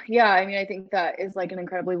you. Yeah, I mean, I think that is like an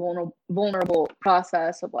incredibly vulnerable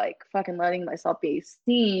process of like fucking letting myself be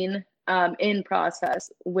seen in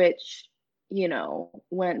process, which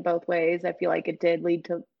went both ways. I feel like it did lead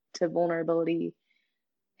to vulnerability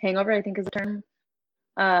hangover, I think is the term.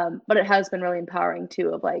 But it has been really empowering too,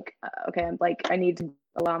 of like, okay, I'm like, I need to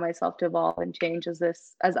allow myself to evolve and change as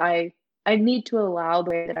I need to allow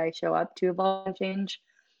the way that I show up to evolve and change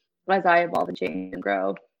as I evolve and change and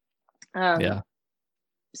grow.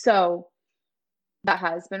 So that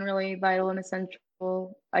has been really vital and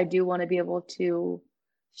essential. I do want to be able to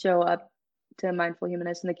show up to mindful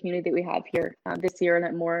humanists in the community that we have here this year in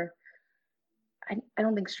a more, I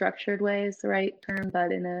don't think structured way is the right term,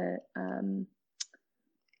 but in a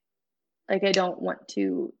like, I don't want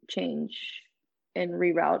to change and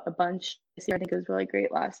reroute a bunch this year. I think it was really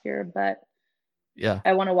great last year, but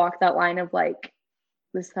I want to walk that line of like,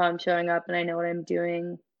 this is how I'm showing up and I know what I'm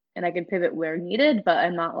doing and I can pivot where needed, but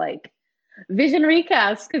I'm not like vision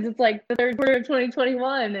recast because it's like the third quarter of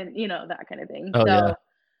 2021 and that kind of thing.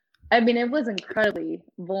 I mean, it was incredibly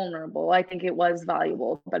vulnerable. I think it was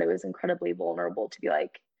valuable, but it was incredibly vulnerable to be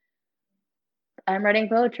like, I'm writing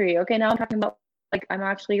poetry. Okay, now I'm talking about like, I'm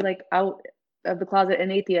actually like out of the closet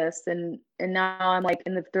an atheist, and now I'm like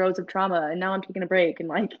in the throes of trauma, and now I'm taking a break, and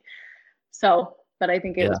like, so. But I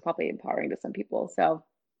think it was probably empowering to some people. So,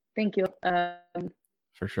 thank you.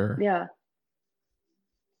 For sure. Yeah.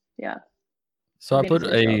 So I put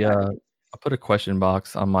a question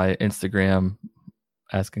box on my Instagram,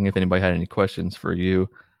 asking if anybody had any questions for you.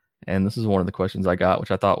 And this is one of the questions I got,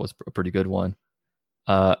 which I thought was a pretty good one.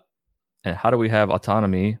 And how do we have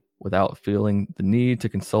autonomy without feeling the need to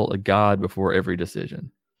consult a God before every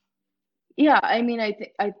decision? Yeah, I mean,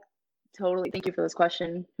 I totally thank you for this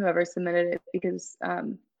question, whoever submitted it, because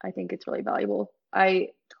I think it's really valuable. I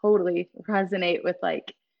totally resonate with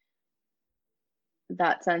like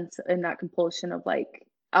that sense and that compulsion of like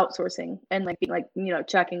outsourcing and like being like,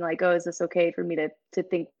 checking like, oh, is this okay for me to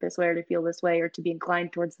think this way or to feel this way or to be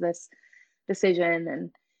inclined towards this decision,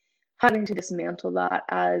 and having to dismantle that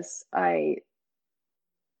as I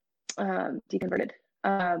deconverted.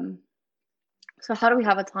 So how do we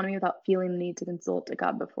have autonomy without feeling the need to consult a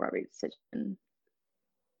God before every decision?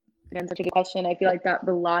 Again, such a good question. I feel like that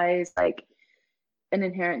belies like an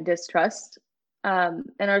inherent distrust in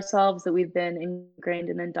ourselves that we've been ingrained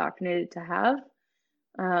and indoctrinated to have.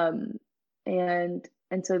 And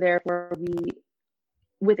so therefore we,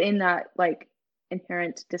 within that like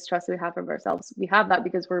inherent distrust that we have of ourselves, we have that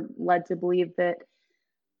because we're led to believe that,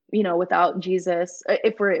 without Jesus,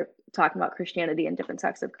 if we're talking about Christianity and different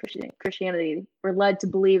sects of Christianity, we're led to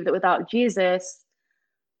believe that without Jesus,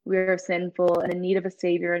 we're sinful and in need of a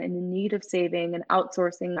savior and in need of saving and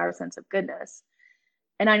outsourcing our sense of goodness.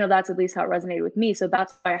 And I know that's at least how it resonated with me. So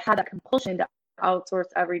that's why I had that compulsion to outsource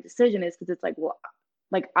every decision, is because it's like, well,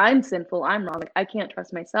 like I'm sinful, I'm wrong, like I can't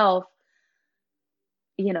trust myself,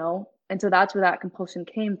 and so that's where that compulsion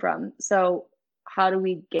came from. So how do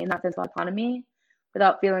we gain that sense of autonomy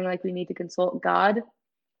without feeling like we need to consult God?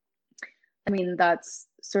 I mean, that's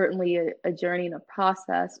certainly a journey and a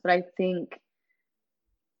process, but I think,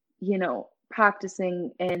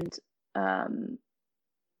 practicing and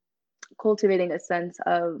cultivating a sense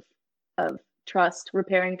of trust,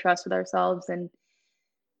 repairing trust with ourselves, and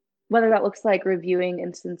whether that looks like reviewing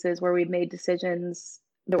instances where we've made decisions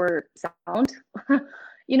that were sound,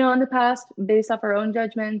 in the past based off our own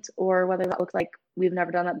judgment, or whether that looks like we've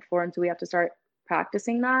never done that before and so we have to start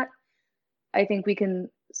practicing that. I think we can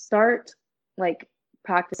start like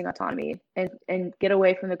practicing autonomy and get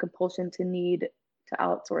away from the compulsion to need to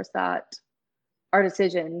outsource our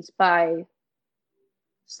decisions by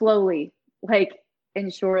slowly, like,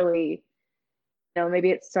 and surely,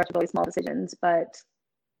 maybe it starts with really small decisions, but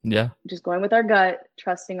Yeah. just going with our gut,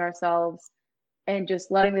 trusting ourselves, and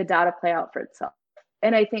just letting the data play out for itself.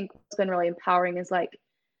 And I think what's been really empowering is like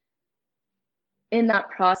in that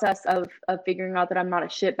process of figuring out that I'm not a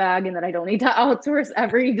shitbag and that I don't need to outsource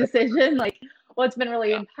every decision, like what's been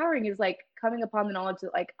really empowering is like coming upon the knowledge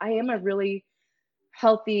that like I am a really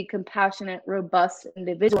healthy, compassionate, robust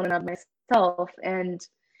individual in and of myself. And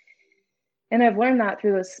I've learned that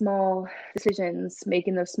through those small decisions,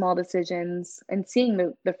 making those small decisions and seeing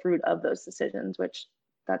the fruit of those decisions, which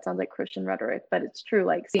that sounds like Christian rhetoric, but it's true,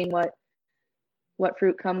 like seeing what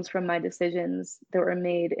fruit comes from my decisions that were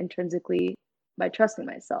made intrinsically by trusting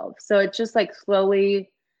myself. So it's just like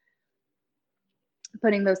slowly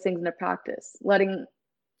putting those things into practice,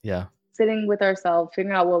 sitting with ourselves,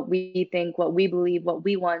 figuring out what we think, what we believe, what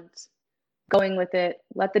we want, going with it,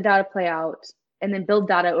 let the data play out, and then build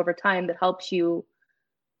data over time that helps you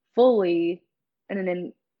fully and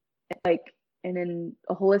in a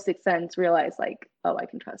holistic sense realize like, oh, I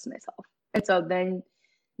can trust myself. And so then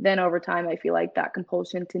over time, I feel like that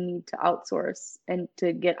compulsion to need to outsource and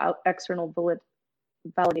to get out external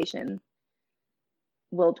validation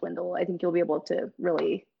will dwindle. I think you'll be able to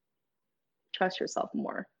really trust yourself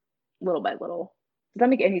more, little by little. Does that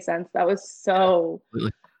make any sense? That was so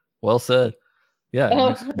well said. Yeah, it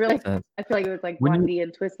makes really sense. I feel like it was like windy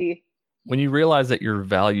and twisty. When you realize that your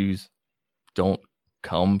values don't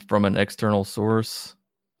come from an external source,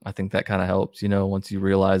 I think that kind of helps, once you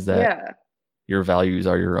realize that your values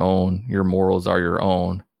are your own, your morals are your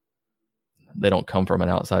own, they don't come from an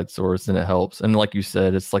outside source, and it helps. And like you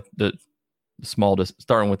said, it's like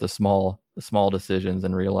starting with the small decisions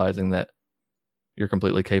and realizing that you're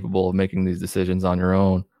completely capable of making these decisions on your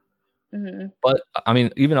own. Mm-hmm. But I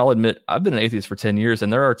mean, even I'll admit, I've been an atheist for 10 years,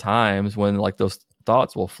 and there are times when like those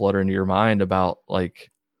thoughts will flutter into your mind about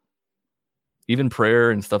like even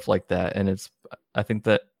prayer and stuff like that. And I think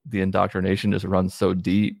that the indoctrination just runs so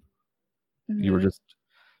deep. Mm-hmm. You were just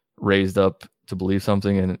raised up to believe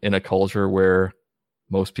something in a culture where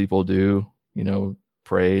most people do,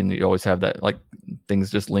 pray, and you always have that, like,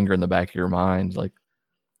 things just linger in the back of your mind, like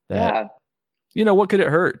that. Yeah. What could it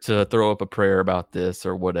hurt to throw up a prayer about this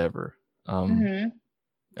or whatever? Mm-hmm.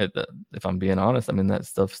 If I'm being honest, I mean, that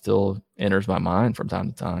stuff still enters my mind from time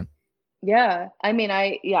to time. Yeah. I mean,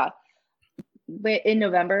 but in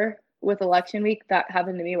November with election week, that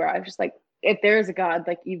happened to me where I was just like, if there is a God,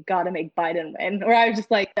 like you've got to make Biden win. Or I was just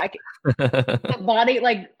like, the body,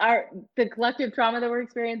 like the collective trauma that we're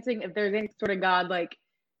experiencing, if there's any sort of God, like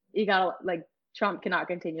you gotta like Trump cannot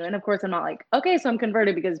continue. And of course, I'm not like, okay, so I'm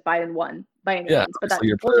converted because Biden won by any Yeah, means, but that obviously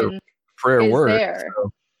your tension prayer is worked. there.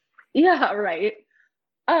 So. Yeah, right.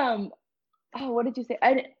 Oh, what did you say?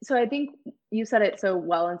 So I think you said it so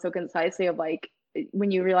well and so concisely of like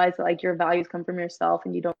when you realize that like your values come from yourself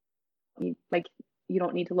and you don't you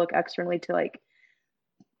don't need to look externally to like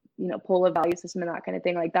pull a value system and that kind of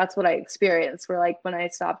thing. Like that's what I experienced where like when I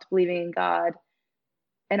stopped believing in God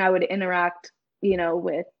and I would interact,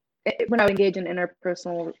 with when I would engage in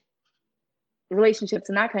interpersonal relationships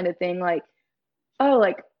and that kind of thing, like, oh,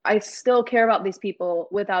 like I still care about these people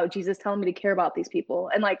without Jesus telling me to care about these people.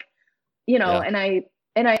 And like, Yeah. and I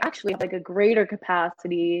actually have like a greater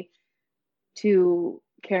capacity to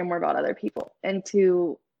care more about other people and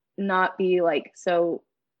to not be like so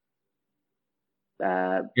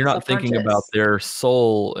You're not thinking about self-conscious. their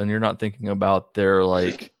soul, and you're not thinking about their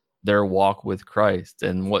their walk with Christ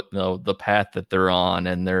and what the path that they're on,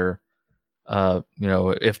 and their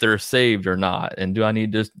if they're saved or not, and do I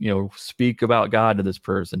need to speak about God to this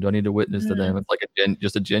person? Do I need to witness to them? It's like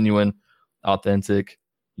just a genuine, authentic.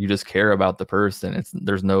 You just care about the person.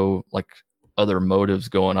 There's no like other motives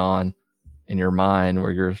going on in your mind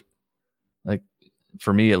where you're like,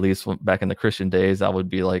 for me at least, back in the Christian days, I would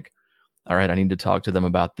be like, all right, I need to talk to them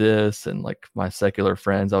about this. And like my secular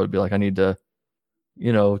friends, I would be like, I need to,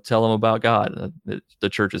 tell them about God. The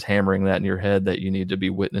church is hammering that in your head that you need to be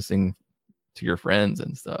witnessing to your friends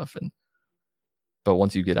and stuff. But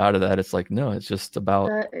once you get out of that, it's like, no, it's just about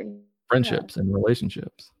friendships and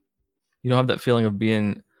relationships. You don't have that feeling of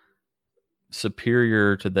being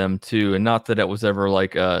superior to them too. And not that it was ever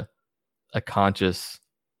like a conscious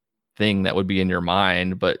thing that would be in your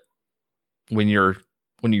mind, but when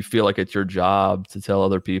you feel like it's your job to tell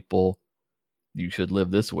other people you should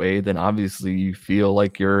live this way, then obviously you feel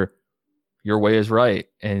like your way is right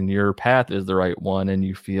and your path is the right one, and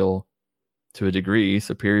you feel to a degree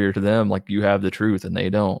superior to them, like you have the truth and they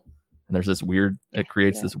don't. And there's this weird, it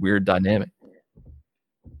creates this weird dynamic.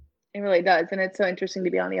 It really does. And it's so interesting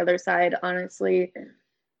to be on the other side, honestly,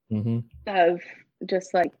 of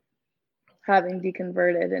just like having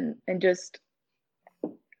deconverted and just,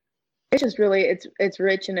 it's just really, it's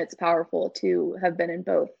rich and it's powerful to have been in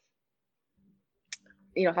both,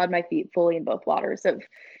 had my feet fully in both waters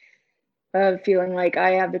of feeling like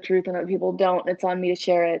I have the truth and other people don't. It's on me to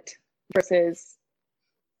share it versus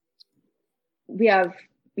we have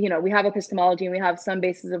epistemology and we have some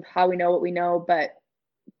basis of how we know what we know, but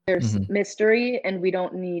there's mystery and we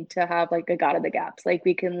don't need to have like a God of the gaps. Like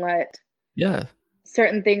we can let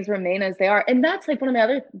certain things remain as they are. And that's like one of the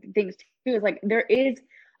other things too, is like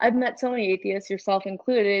I've met so many atheists, yourself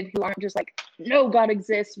included, who aren't just like, no, God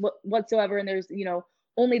exists whatsoever. And there's,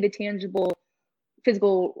 only the tangible,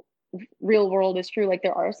 physical, real world is true. Like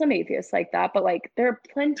there are some atheists like that, but like there are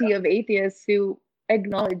plenty of atheists who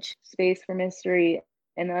acknowledge space for mystery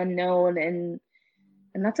and unknown, and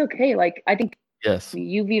that's okay. Like I think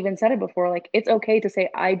you've even said it before, like it's okay to say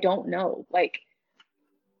I don't know. Like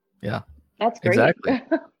that's great. Exactly.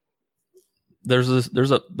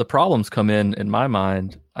 The problems come in my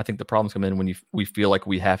mind. I think the problems come in when we feel like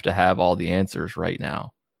we have to have all the answers right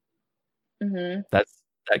now.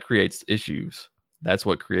 That creates issues. That's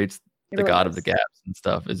what creates the God of the gaps and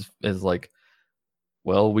stuff is like,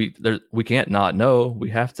 well, we can't not know.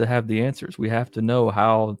 We have to have the answers. We have to know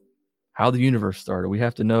how the universe started. We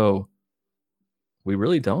have to know. We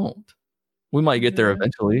really don't. We might get there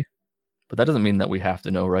eventually, but that doesn't mean that we have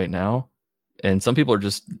to know right now. And some people are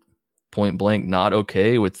just point blank not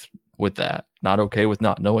okay with that, not okay with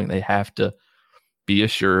not knowing. They have to be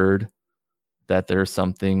assured that there's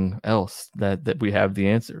something else, that we have the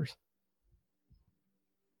answers.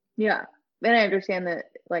 Yeah. And I understand that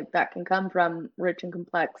like that can come from rich and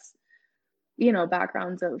complex,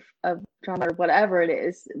 backgrounds of trauma or whatever it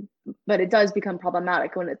is, but it does become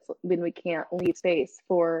problematic when we can't leave space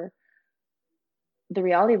for the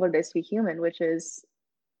reality of what it is to be human, which is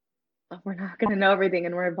we're not going to know everything,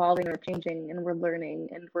 and we're evolving, and we're changing, and we're learning,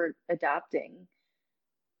 and we're adapting.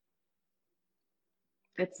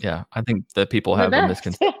 I think that people have a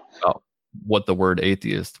misconception about what the word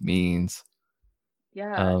atheist means.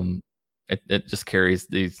 It just carries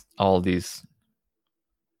all these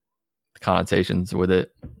connotations with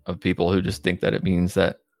it of people who just think that it means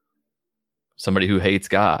that somebody who hates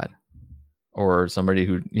God, or somebody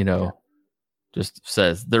who just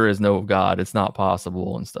says there is no God, it's not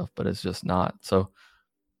possible and stuff, but it's just not. So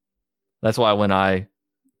that's why when I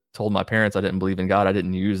told my parents I didn't believe in God, I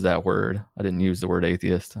didn't use that word. I didn't use the word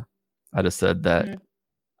atheist. I just said that.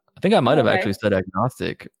 I think I might have actually said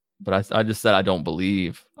agnostic, but I just said I don't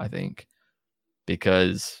believe, I think,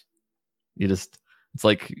 because you just, it's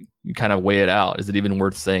like you kind of weigh it out. Is it even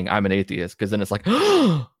worth saying I'm an atheist? Because then it's like,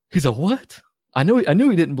 he's a what? I knew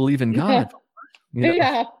he didn't believe in God. You know,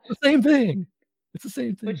 Yeah. it's the same thing. It's the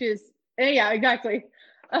same thing. Which is, yeah, exactly.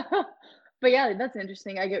 But yeah, that's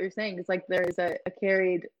interesting. I get what you're saying. It's like there's a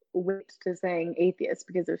carried weight to saying atheist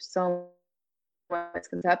because there's so much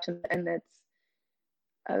misconception, and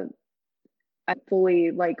uh, I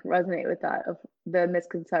fully like resonate with that of the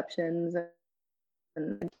misconceptions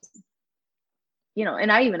and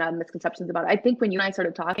and I even had misconceptions about it. I think when you and I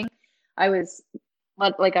started talking, I was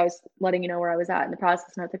I was letting you know where I was at in the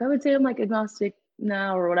process, and I was like, I would say I'm like agnostic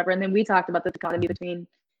now or whatever. And then we talked about the dichotomy between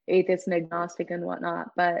atheist and agnostic and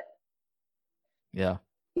whatnot. But yeah,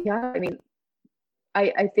 I mean,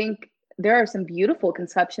 I think there are some beautiful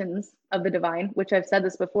conceptions of the divine, which I've said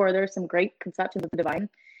this before. There are some great conceptions of the divine.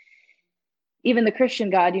 Even the Christian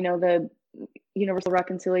God, the universal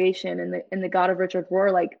reconciliation and the God of Richard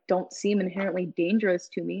Rohr, like, don't seem inherently dangerous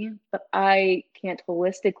to me, but I can't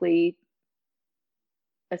holistically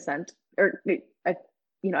assent, or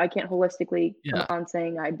I can't holistically come on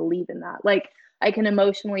saying I believe in that. Like, I can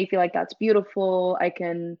emotionally feel like that's beautiful. I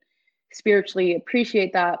can spiritually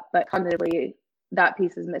appreciate that, but cognitively that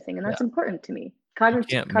piece is missing, and that's important to me.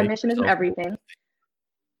 Cognition isn't everything.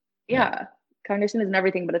 Yeah. Cognition isn't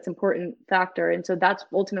everything, but it's an important factor. And so that's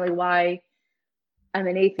ultimately why I'm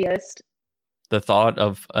an atheist. The thought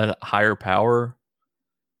of a higher power,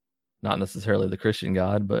 not necessarily the Christian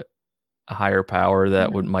God, but a higher power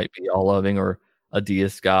that might be all loving, or a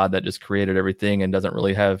deist God that just created everything and doesn't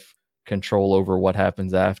really have control over what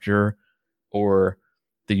happens after, or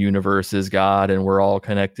the universe is God and we're all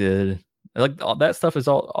connected. Like, all that stuff is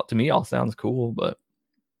all, to me, all sounds cool, but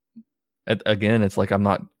again, it's like I'm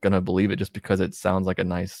not gonna believe it just because it sounds like a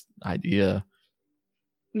nice idea.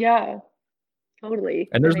 Yeah, totally.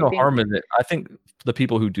 And there's no harm in it. I think the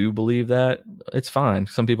people who do believe that, it's fine.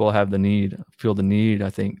 Some people feel the need, I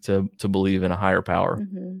think, to believe in a higher power.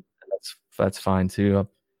 Mm-hmm. That's fine too.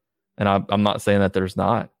 And I'm not saying that there's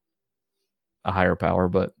not a higher power,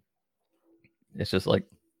 but it's just like,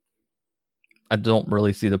 I don't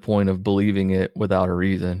really see the point of believing it without a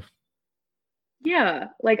reason. Yeah,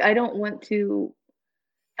 like, I don't want to.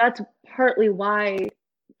 That's partly why,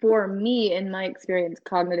 for me, in my experience,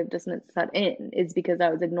 cognitive dissonance set in, is because I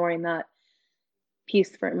was ignoring that piece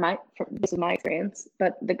this is my experience,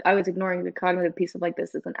 but I was ignoring the cognitive piece of, like,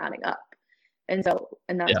 this isn't adding up. And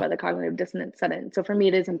that's why the cognitive dissonance set in. So for me,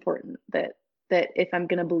 it is important that if I'm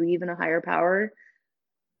going to believe in a higher power,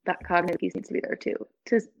 that cognitive piece needs to be there too,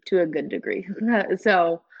 to a good degree.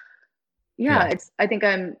 So I think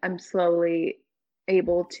I'm slowly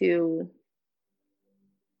able to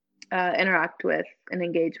interact with and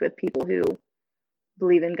engage with people who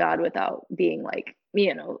believe in God without being, like,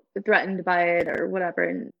 threatened by it or whatever.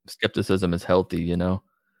 And skepticism is healthy,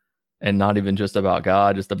 and not even just about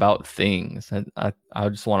God, just about things. And I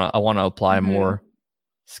want to apply more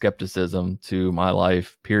skepticism to my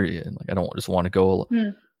life, period. Like, I don't just want to go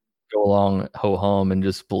along ho hum and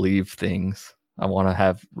just believe things. I want to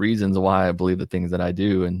have reasons why I believe the things that I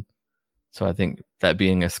do. And so I think that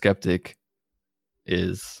being a skeptic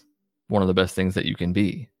is one of the best things that you can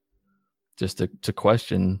be, just to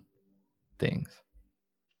question things.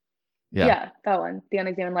 Yeah, that one. The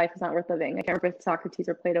unexamined life is not worth living. I can't remember if it's Socrates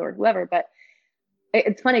or Plato or whoever, but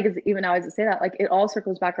it's funny because even now as I say that, like, it all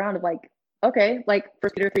circles back around of, like, okay, like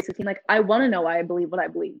 1 Peter 3:16, like, I want to know why I believe what I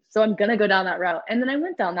believe, so I'm gonna go down that route. And then I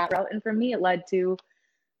went down that route, and for me, it led to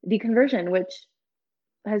deconversion, which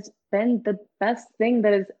has been the best thing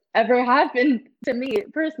that has ever happened to me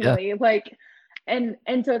personally. Yeah. Like, and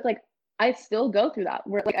so it's like, I still go through that,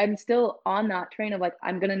 where, like, I'm still on that train of, like,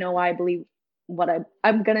 I'm gonna know why I believe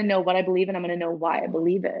I'm gonna know what I believe, and I'm gonna know why I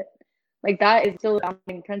believe it. Like, that is still a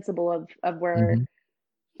founding principle of where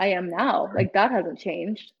I am now. Like, that hasn't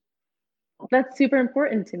changed. That's super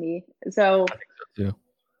important to me. So I think so too.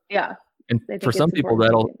 Yeah. And for some people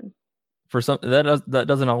that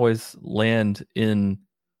doesn't always land in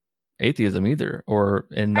atheism either, or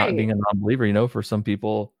in not being a non-believer. For some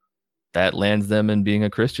people that lands them in being a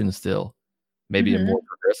Christian still, maybe a more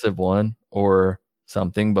progressive one or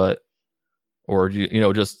something, or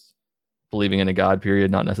just believing in a God, period,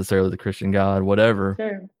 not necessarily the Christian God, whatever.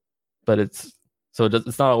 Sure. But it's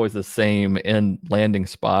not always the same end landing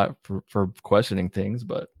spot for questioning things,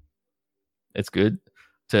 but it's good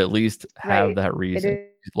to at least have that reason.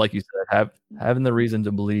 Like you said, having the reason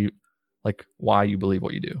to believe, like, why you believe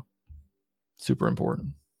what you do. Super important.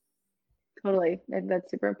 Totally.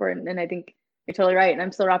 That's super important. And I think you're totally right. And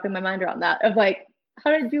I'm still wrapping my mind around that, of, like,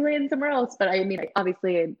 how did you land somewhere else? But I mean,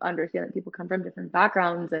 obviously I understand that people come from different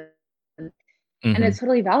backgrounds, and And it's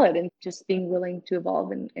totally valid, and just being willing to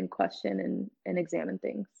evolve and question and examine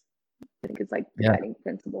things, I think, is like the guiding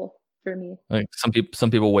principle for me. Like some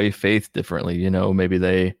people weigh faith differently. You know, maybe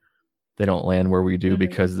they don't land where we do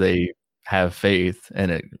because they have faith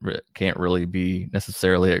and it can't really be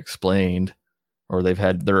necessarily explained, or they've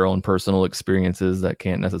had their own personal experiences that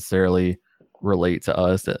can't necessarily relate to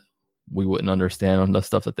us, that we wouldn't understand on the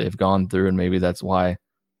stuff that they've gone through. And maybe that's why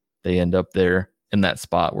they end up there in that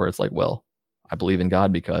spot where it's like, well, I believe in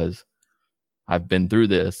God because I've been through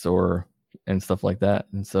this, and stuff like that.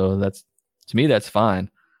 And so that's, to me, that's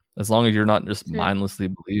fine. As long as you're not just mindlessly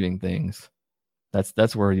believing things.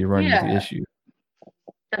 That's where you run into the issue.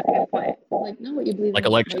 That's a good point. Like, know what you believe like in.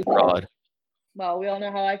 Election fraud. Well, we all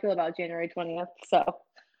know how I feel about January 20th, so.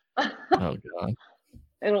 Oh God.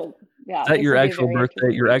 Is that your actual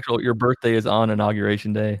birthday? Your birthday is on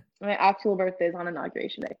Inauguration Day. My actual birthday is on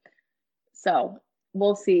Inauguration Day. So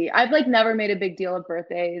we'll see. I've like never made a big deal of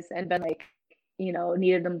birthdays and been like, you know,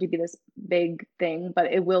 needed them to be this big thing,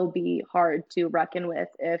 but it will be hard to reckon with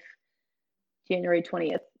if January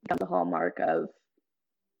 20th becomes a hallmark of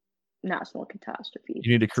national catastrophe.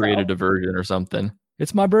 You need to create a diversion or something.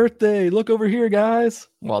 It's my birthday. Look over here, guys.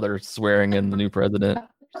 While they're swearing in the new president,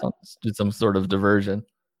 do some sort of diversion.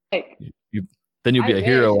 Like, then you'd be a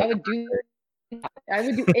hero. I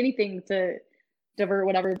would do anything to divert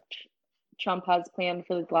whatever Trump has planned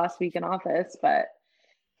for the last week in office. But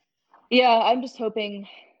yeah, I'm just hoping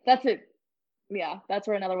that's it. Yeah, that's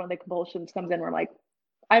where another one of the compulsions comes in, where I'm like,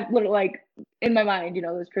 I've literally, like, in my mind, you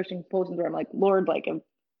know, those Christian compulsions where I'm like, Lord, like,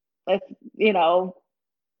 if you know,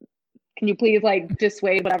 can you please like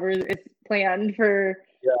dissuade whatever is planned for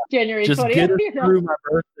January 20th? Just get us through my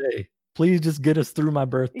birthday. Please just get us through my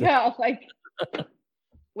birthday. Yeah, like,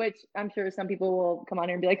 which I'm sure some people will come on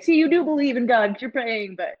here and be like, see, you do believe in God, you're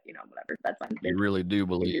praying, but you know, whatever, that's fine. You really do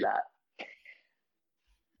believe that.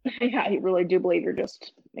 Yeah, you really do believe. You're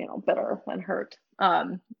just, you know, bitter and hurt.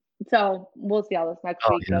 So we'll see how this next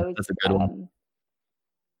week goes. That's a good one.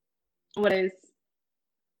 What is?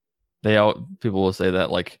 People will say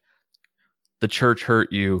that, like, the church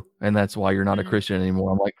hurt you and that's why you're not a Christian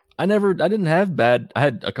anymore. I'm like, I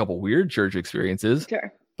had a couple weird church experiences,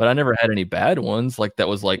 but I never had any bad ones. Like, that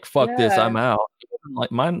was like, fuck this, I'm out.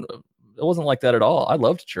 Like mine, it wasn't like that at all. I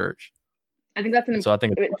loved church. I think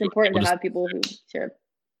it's important to have people who share.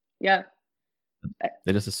 Yeah.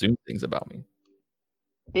 They just assume things about me.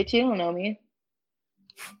 Bitch, you don't know me.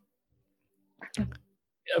 Yeah,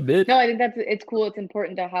 bitch. No, I think it's cool. It's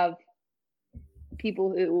important to have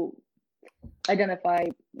people who identify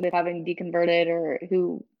with having deconverted or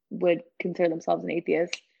who would consider themselves an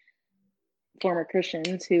atheist, former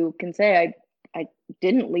Christians who can say, I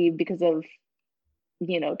didn't leave because of,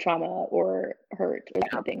 you know, trauma or hurt or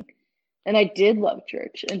something. And I did love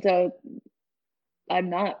church. And so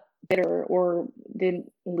I'm not bitter or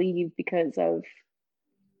didn't leave because of,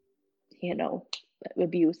 you know,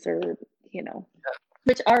 abuse or, you know,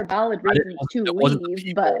 which are valid reasons to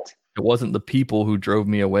leave, but it wasn't the people who drove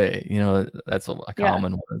me away. You know, that's a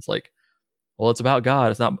common one. It's like, well, it's about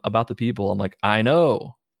God. It's not about the people. I'm like, I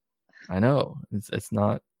know. It's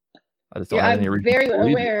not. I just don't have any reason. Very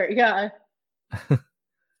aware. Yeah.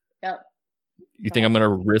 Yep. You think I'm gonna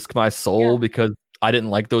risk my soul because I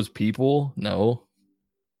didn't like those people? No.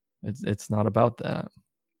 It's not about that.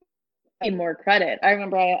 I need more credit. I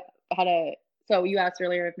remember I had so you asked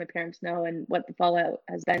earlier if my parents know and what the fallout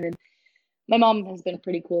has been, and my mom has been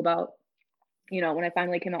pretty cool about, you know, when I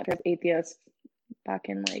finally came out to as atheist back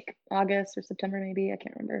in like August or September, maybe, I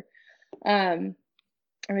can't remember,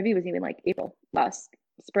 or maybe it was even like April last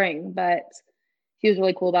spring, but he was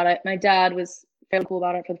really cool about it. My dad was fairly cool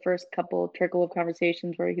about it for the first trickle of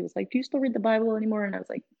conversations where he was like, do you still read the Bible anymore? And I was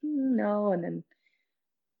like, no. And then,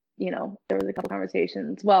 you know, there was a couple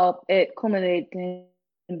conversations. Well, it culminated in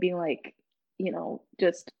being like, you know,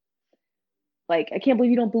 just like, I can't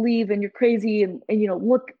believe you don't believe and you're crazy, and you know,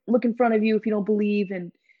 look in front of you if you don't believe,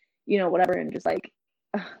 and you know, whatever. And just like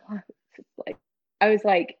I was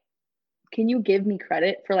like, can you give me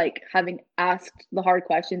credit for like having asked the hard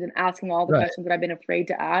questions and asking all the questions that I've been afraid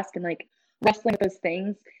to ask, and like wrestling with those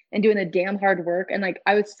things and doing the damn hard work. And like,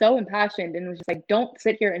 I was so impassioned and was just like, don't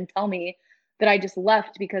sit here and tell me that I just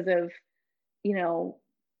left because of, you know,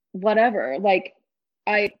 whatever. Like,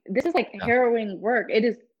 this is like harrowing work. It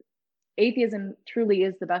is. Atheism truly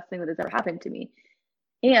is the best thing that has ever happened to me.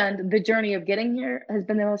 And the journey of getting here has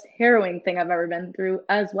been the most harrowing thing I've ever been through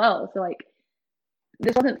as well. So like,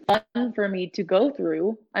 this wasn't fun for me to go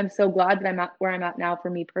through. I'm so glad that I'm at where I'm at now for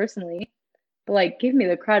me personally. But like, give me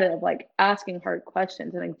the credit of like asking hard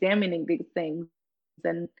questions and examining these things.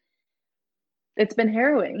 And it's been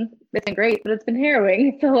harrowing. It's been great, but it's been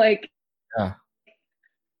harrowing. So like, Yeah.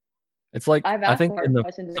 It's like, I've I asked think hard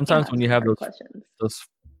questions and can't sometimes when ask you have hard questions. those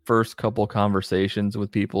first couple conversations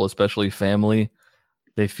with people, especially family,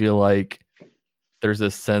 they feel like there's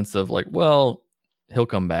this sense of like, well, he'll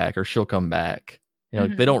come back or she'll come back. You know,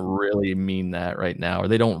 like they Mhm. don't really mean that right now, or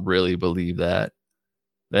they don't really believe that.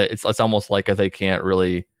 That it's almost like they can't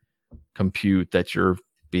really compute that you're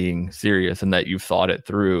being serious and that you've thought it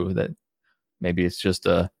through. That maybe it's just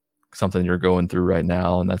something you're going through right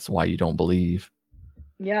now, and that's why you don't believe.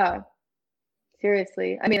 Yeah,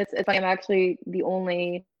 seriously. I mean, it's funny. I'm actually the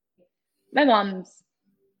only. My mom's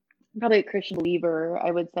probably a Christian believer,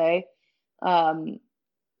 I would say, um,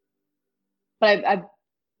 but I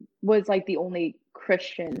was like the only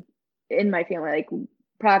Christian in my family, like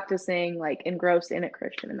practicing, like engrossed in a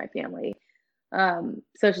Christian in my family. So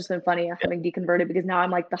it's just been funny having deconverted because now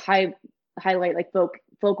I'm like the highlight, like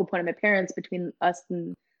focal point of my parents between us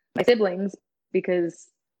and my siblings because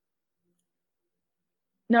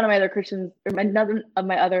none of my other Christians or none of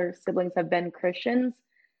my other siblings have been Christians.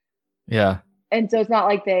 Yeah. And so it's not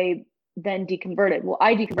like they then deconverted. Well,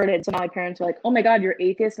 I deconverted, so now my parents are like, "Oh my God, you're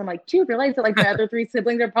atheist." And I'm like, "Do you realize that like my other three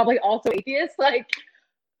siblings are probably also atheists?" Like,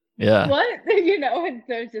 Yeah. what? You know? And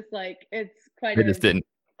so it's just like it's quite They just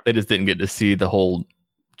didn't get to see the whole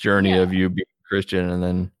journey yeah. of you being Christian, and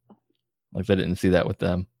then like they didn't see that with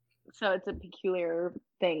them. So it's a peculiar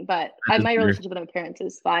thing, but That is my weird. relationship with my parents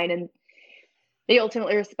is fine, and they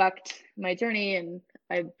ultimately respect my journey, and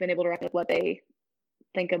I've been able to reckon with what they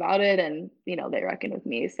think about it, and you know they reckon with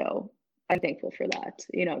me. So I'm thankful for that.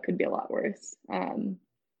 You know, it could be a lot worse.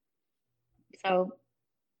 So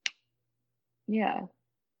yeah, I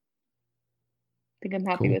think I'm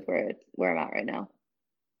happy Cool. with where I'm at right now.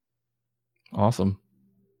 Awesome.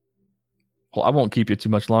 Well, I won't keep you too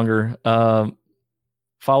much longer.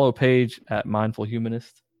 Follow Paige at Mindful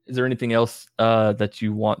Humanist. Is there anything else that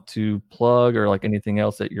you want to plug, or like anything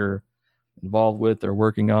else that you're involved with or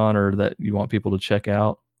working on, or that you want people to check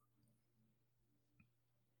out?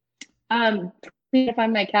 Please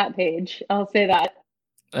find my cat page. I'll say that.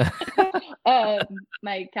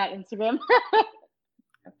 My cat Instagram.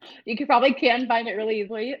 You can find it really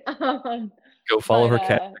easily. Go follow But her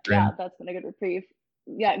cat yeah, Instagram. that's been a good reprieve.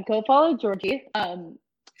 Yeah, go follow Georgie.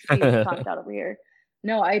 She's knocked out over here.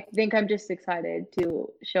 No, I think I'm just excited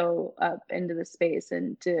to show up into the space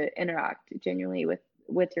and to interact genuinely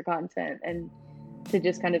with your content and to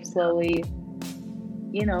just kind of slowly,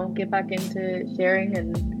 you know, get back into sharing.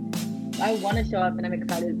 And I want to show up, and I'm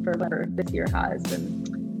excited for whatever this year has. And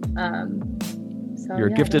so You're a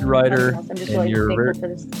yeah, gifted no, writher, I'm just and really you're thankful for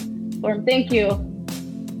this forum. Thank you.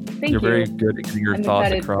 Thank you're you. very good at getting your I'm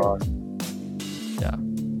thoughts excited across. Yeah,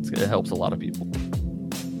 it helps a lot of people.